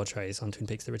that he portrays on Twin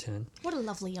Peaks: The Return. What a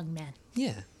lovely young man.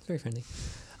 Yeah, very friendly.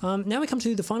 Now we come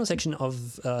to the final section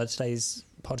of today's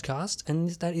podcast,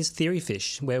 and that is Theory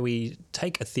Fish, where we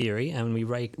take a theory and we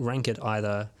rank it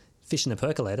either fish in a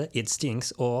percolator, it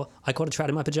stinks, or I caught a trout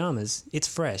in my pajamas, it's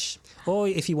fresh. Or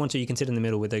if you want to, you can sit in the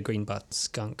middle with a green butt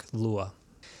skunk lure.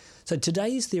 So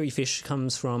today's Theory Fish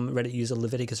comes from Reddit user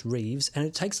Leviticus Reeves, and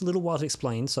it takes a little while to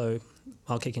explain, so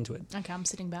I'll kick into it. Okay, I'm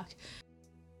sitting back.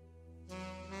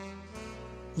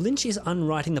 Lynch is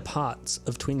unwriting the parts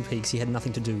of Twin Peaks he had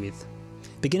nothing to do with.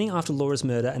 Beginning after Laura's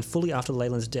murder and fully after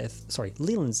Leland's death,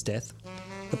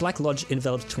 the Black Lodge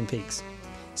enveloped Twin Peaks.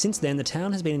 Since then, the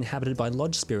town has been inhabited by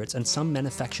lodge spirits and some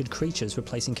manufactured creatures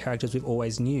replacing characters we've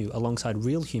always knew alongside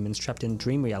real humans trapped in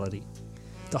dream reality.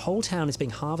 The whole town is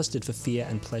being harvested for fear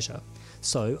and pleasure.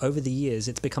 So, over the years,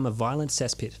 it's become a violent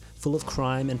cesspit full of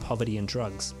crime and poverty and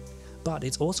drugs. But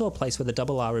it's also a place where the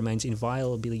Double R remains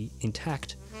inviolably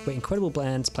intact, where incredible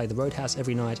bands play the Roadhouse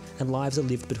every night and lives are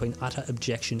lived between utter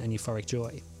abjection and euphoric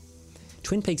joy.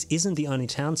 Twin Peaks isn't the only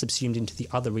town subsumed into the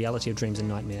other reality of dreams and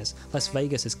nightmares. Las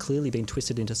Vegas has clearly been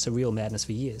twisted into surreal madness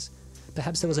for years.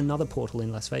 Perhaps there was another portal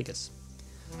in Las Vegas.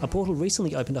 A portal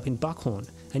recently opened up in Buckhorn,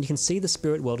 and you can see the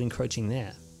spirit world encroaching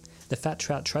there. The Fat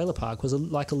Trout Trailer Park was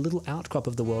like a little outcrop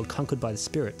of the world conquered by the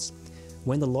spirits.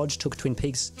 When the lodge took Twin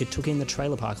Peaks, it took in the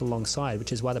trailer park alongside,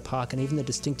 which is why the park and even the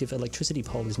distinctive electricity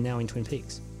pole is now in Twin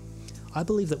Peaks. I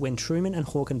believe that when Truman and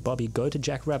Hawk and Bobby go to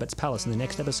Jack Rabbit's palace in the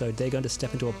next episode, they're going to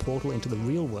step into a portal into the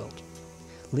real world.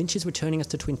 Lynch is returning us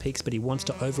to Twin Peaks, but he wants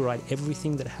to override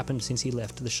everything that happened since he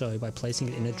left the show by placing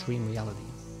it in a dream reality.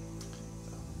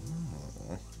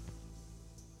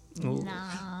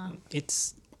 Nah.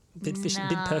 It's a bit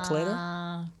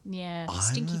percolator? Yeah,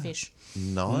 stinky fish.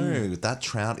 No, that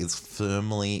trout is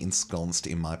firmly ensconced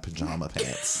in my pajama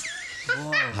pants.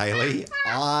 Hayley,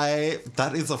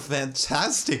 that is a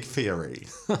fantastic theory.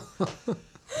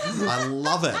 I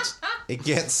love it. It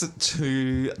gets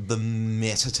to the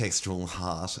metatextual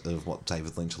heart of what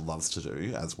David Lynch loves to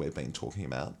do, as we've been talking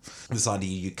about. This idea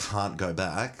you can't go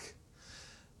back,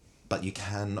 but you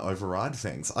can override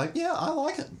things. I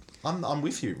like it. I'm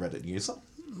with you, Reddit user.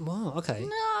 Wow, okay.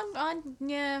 No,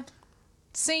 yeah.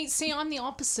 See, I'm the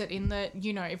opposite in that,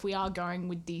 if we are going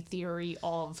with the theory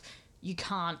of you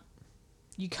can't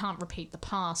you can't repeat the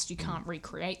past, you can't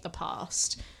recreate the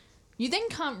past. You then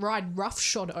can't ride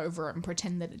roughshod over it and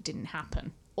pretend that it didn't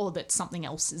happen or that something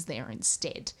else is there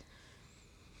instead.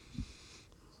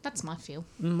 That's my feel.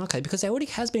 Okay, because there already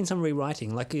has been some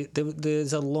rewriting. Like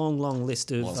there's a long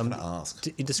list of Well, I was going to ask.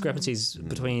 discrepancies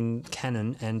between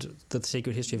canon and the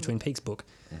Secret History of Twin Peaks book.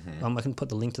 I can put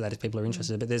the link to that if people are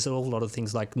interested. But there's a whole lot of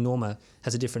things like Norma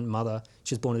has a different mother.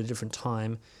 She was born at a different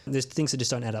time. There's things that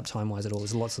just don't add up time-wise at all.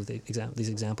 There's lots of these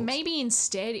examples. Maybe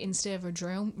instead of a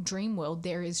dream world,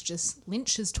 there is just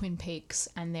Lynch's Twin Peaks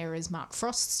and there is Mark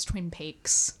Frost's Twin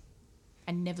Peaks.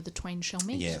 And never the twain shall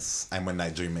meet. Yes, and when they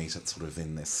do meet, it's sort of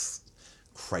in this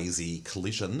crazy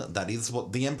collision. That is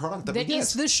what the end product that we That get.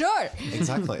 is the show.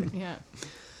 Exactly. Yeah.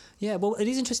 Yeah, well, it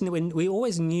is interesting that when we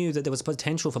always knew that there was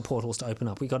potential for portals to open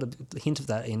up. We got a hint of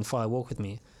that in Fire Walk With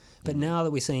Me. But now that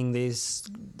we're seeing this,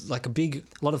 like a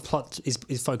lot of plot is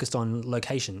focused on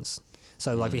locations.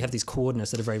 So, like, we have these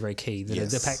coordinates that are very, very key. That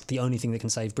are the only thing that can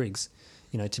save Briggs,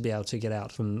 to be able to get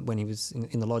out from when he was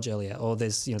in the lodge earlier. Or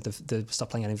there's, the stuff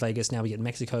playing out in Vegas. Now we get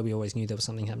Mexico. We always knew there was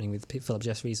something happening with Philip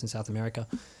Jeffries in South America.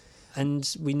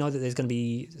 And we know that there's going to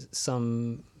be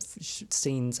some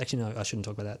scenes. Actually, no, I shouldn't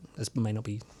talk about that. This may not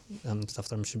be stuff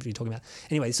that I should be talking about.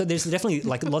 Anyway, so there's definitely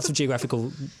like lots of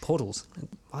geographical portals.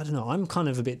 I don't know. I'm kind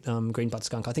of a bit green butt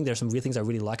skunk. I think there are some real things I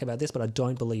really like about this, but I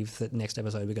don't believe that next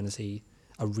episode we're going to see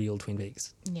a real Twin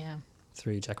Peaks. Yeah.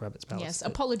 Through Jack Rabbit's palace. Yes.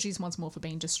 Apologies once more for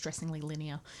being distressingly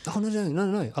linear. Oh,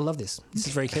 no. I love this. This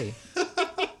is very key.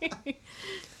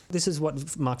 This is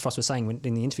what Mark Frost was saying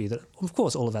in the interview that, of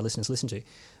course, all of our listeners listen to,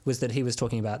 was that he was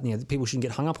talking about, people shouldn't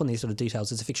get hung up on these sort of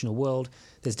details. It's a fictional world.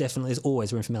 There's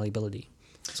always room for malleability.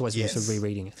 There's always room for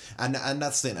rereading it. And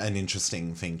that's an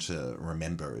interesting thing to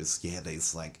remember is,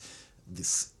 there's like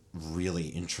this really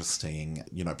interesting,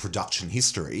 production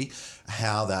history,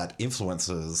 how that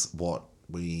influences what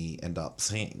we end up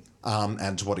seeing.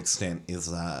 And to what extent is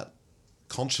that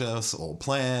conscious or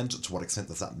planned? To what extent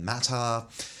does that matter?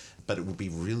 But it would be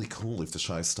really cool if the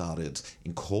show started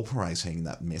incorporating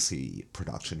that messy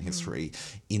production history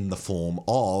in the form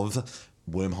of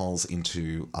wormholes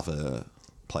into other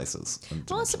places.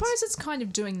 Well, I suppose it's kind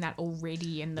of doing that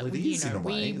already, in that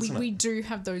we do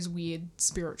have those weird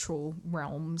spiritual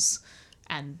realms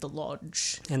and the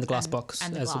lodge and the glass box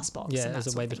and the glass box,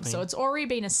 as a way between. So it's already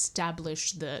been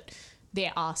established that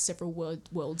there are several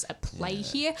worlds at play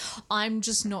here. I'm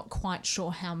just not quite sure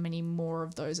how many more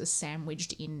of those are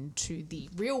sandwiched into the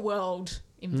real world,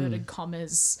 inverted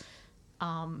commas,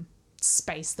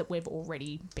 space that we've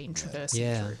already been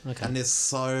traversing through. Okay. And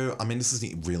this is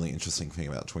the really interesting thing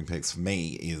about Twin Peaks for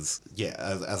me is,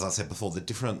 as I said before, the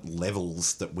different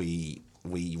levels that we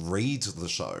read the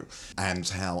show and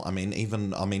how,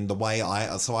 the way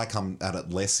I come at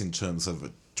it less in terms of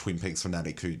a Twin Peaks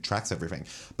fanatic who tracks everything,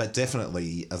 but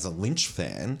definitely as a Lynch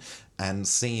fan and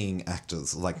seeing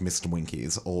actors like Mr.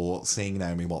 Winkies or seeing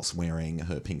Naomi Watts wearing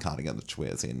her pink cardigan that she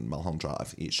wears in Mulholland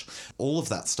Drive-ish. All of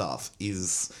that stuff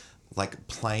is like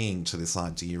playing to this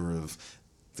idea of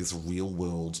this real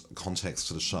world context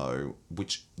to the show,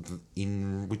 which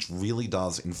really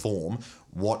does inform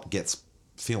what gets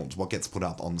filmed, what gets put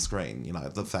up on screen.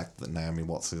 The fact that Naomi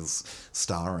Watts is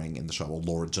starring in the show, or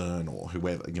Laura Dern, or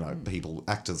whoever,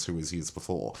 actors who was used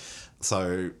before.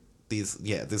 So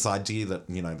this idea that,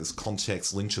 this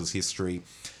context, Lynch's history,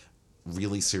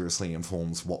 really seriously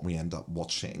informs what we end up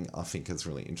watching, I think is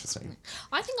really interesting.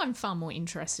 I think I'm far more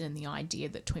interested in the idea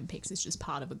that Twin Peaks is just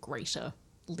part of a greater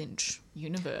Lynch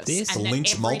universe. The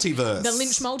Lynch multiverse. The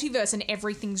Lynch multiverse, and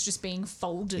everything's just being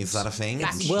folded. Is that a thing?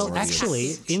 Well,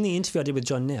 actually, in the interview I did with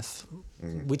John Neff,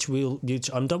 which I don't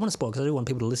want to spoil because I do want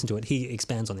people to listen to it, he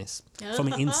expands on this from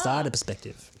an insider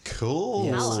perspective. Cool.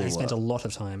 Yes, he spent a lot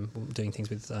of time doing things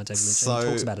with David Lynch and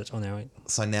talks about it on our own.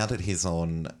 So now that he's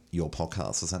on your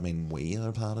podcast, does that mean we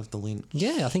are part of the Lynch?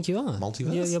 Yeah, I think you are.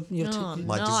 Multiverse?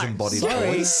 My disembodied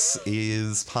voice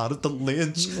is part of the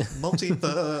Lynch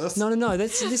multiverse. No.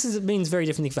 This means very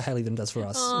different thing for Haley than it does for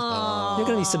us. You're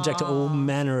going to be subject to all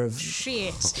manner of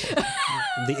shit.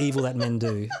 The evil that men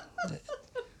do.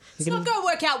 It's not going to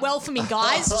work out well for me,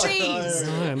 guys. Jeez.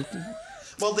 No.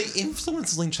 Well, the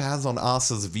influence Lynch has on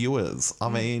us as viewers, I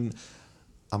mean,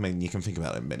 you can think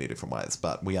about it in many different ways,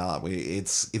 but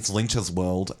it's Lynch's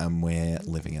world and we're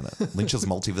living in it. Lynch's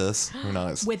multiverse, who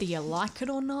knows? Whether you like it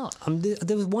or not.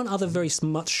 There was one other very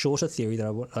much shorter theory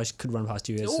that I could run past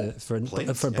you for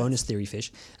a bonus theory,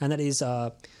 Fish, and that is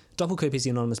Doppel Cooper is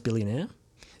the anonymous billionaire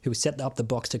who set up the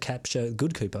box to capture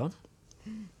Good Cooper.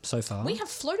 So far, we have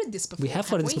floated this before.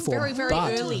 Very, very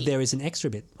but early. There is an extra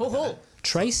bit.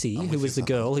 Tracy, who was the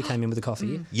girl who came in with the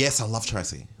coffee, yes, I love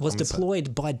Tracy. was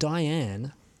deployed by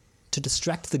Diane to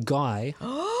distract the guy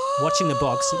watching the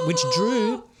box, which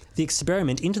drew the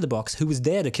experiment into the box, who was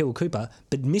there to kill Cooper,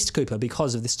 but missed Cooper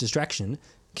because of this distraction,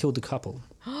 killed the couple.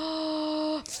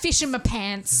 Fish in my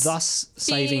pants. Thus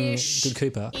saving Fish good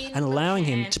Cooper in and allowing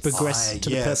him to progress to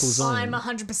the yes. purple zone. I'm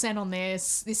 100% on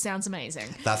this. This sounds amazing.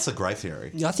 That's a great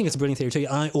theory. I think it's a brilliant theory too.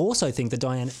 I also think that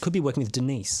Diane could be working with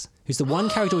Denise, who's the one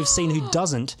character we've seen who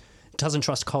doesn't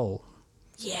trust Cole.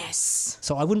 Yes.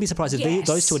 So I wouldn't be surprised if Yes.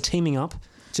 those two are teaming up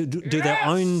to do their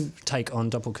own take on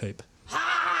Doppelkoop.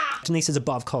 Denise is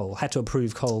above Cole, had to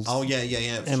approve Cole's Oh, yeah.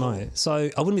 MO. Sure. So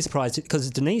I wouldn't be surprised because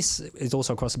Denise is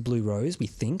also across Blue Rose, we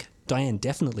think. Diane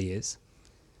definitely is.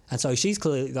 And so she's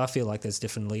clearly, I feel like there's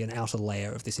definitely an outer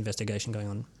layer of this investigation going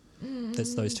on.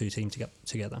 That's those two teams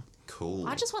together. Cool.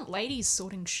 I just want ladies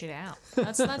sorting shit out.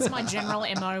 That's my general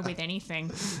MO with anything.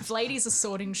 If ladies are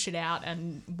sorting shit out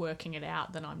and working it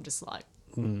out, then I'm just like,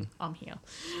 I'm here.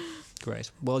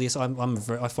 Great. Well, yes, I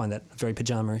find that a very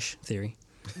pajama-ish theory.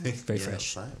 Very Yeah,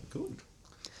 fresh. same. Good.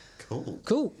 Cool.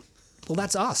 Cool. Well,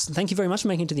 that's us. Thank you very much for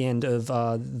making it to the end of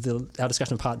our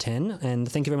discussion of part 10. And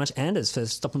thank you very much, Anders, for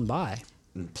stopping by.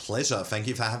 Pleasure. Thank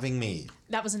you for having me.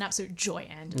 That was an absolute joy,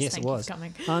 Anders. Yes, Thank it was. you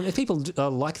for coming. If people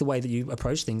like the way that you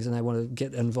approach things and they want to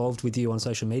get involved with you on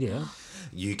social media,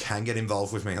 You can get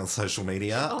involved with me on social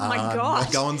media. Oh my God.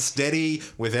 We're going steady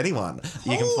with anyone.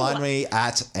 You can find me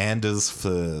at Anders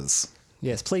Furs.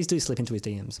 yes, please do slip into his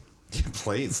DMs.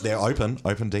 Please, they're open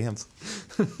DMs.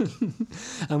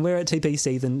 And we're at TP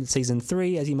Season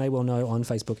 3, as you may well know, on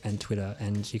Facebook and Twitter.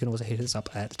 And you can also hit us up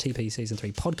at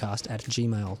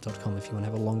tpseason3podcast@gmail.com if you want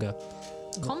to have a longer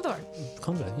Convo.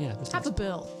 convo. Yeah. Have a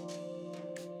bill.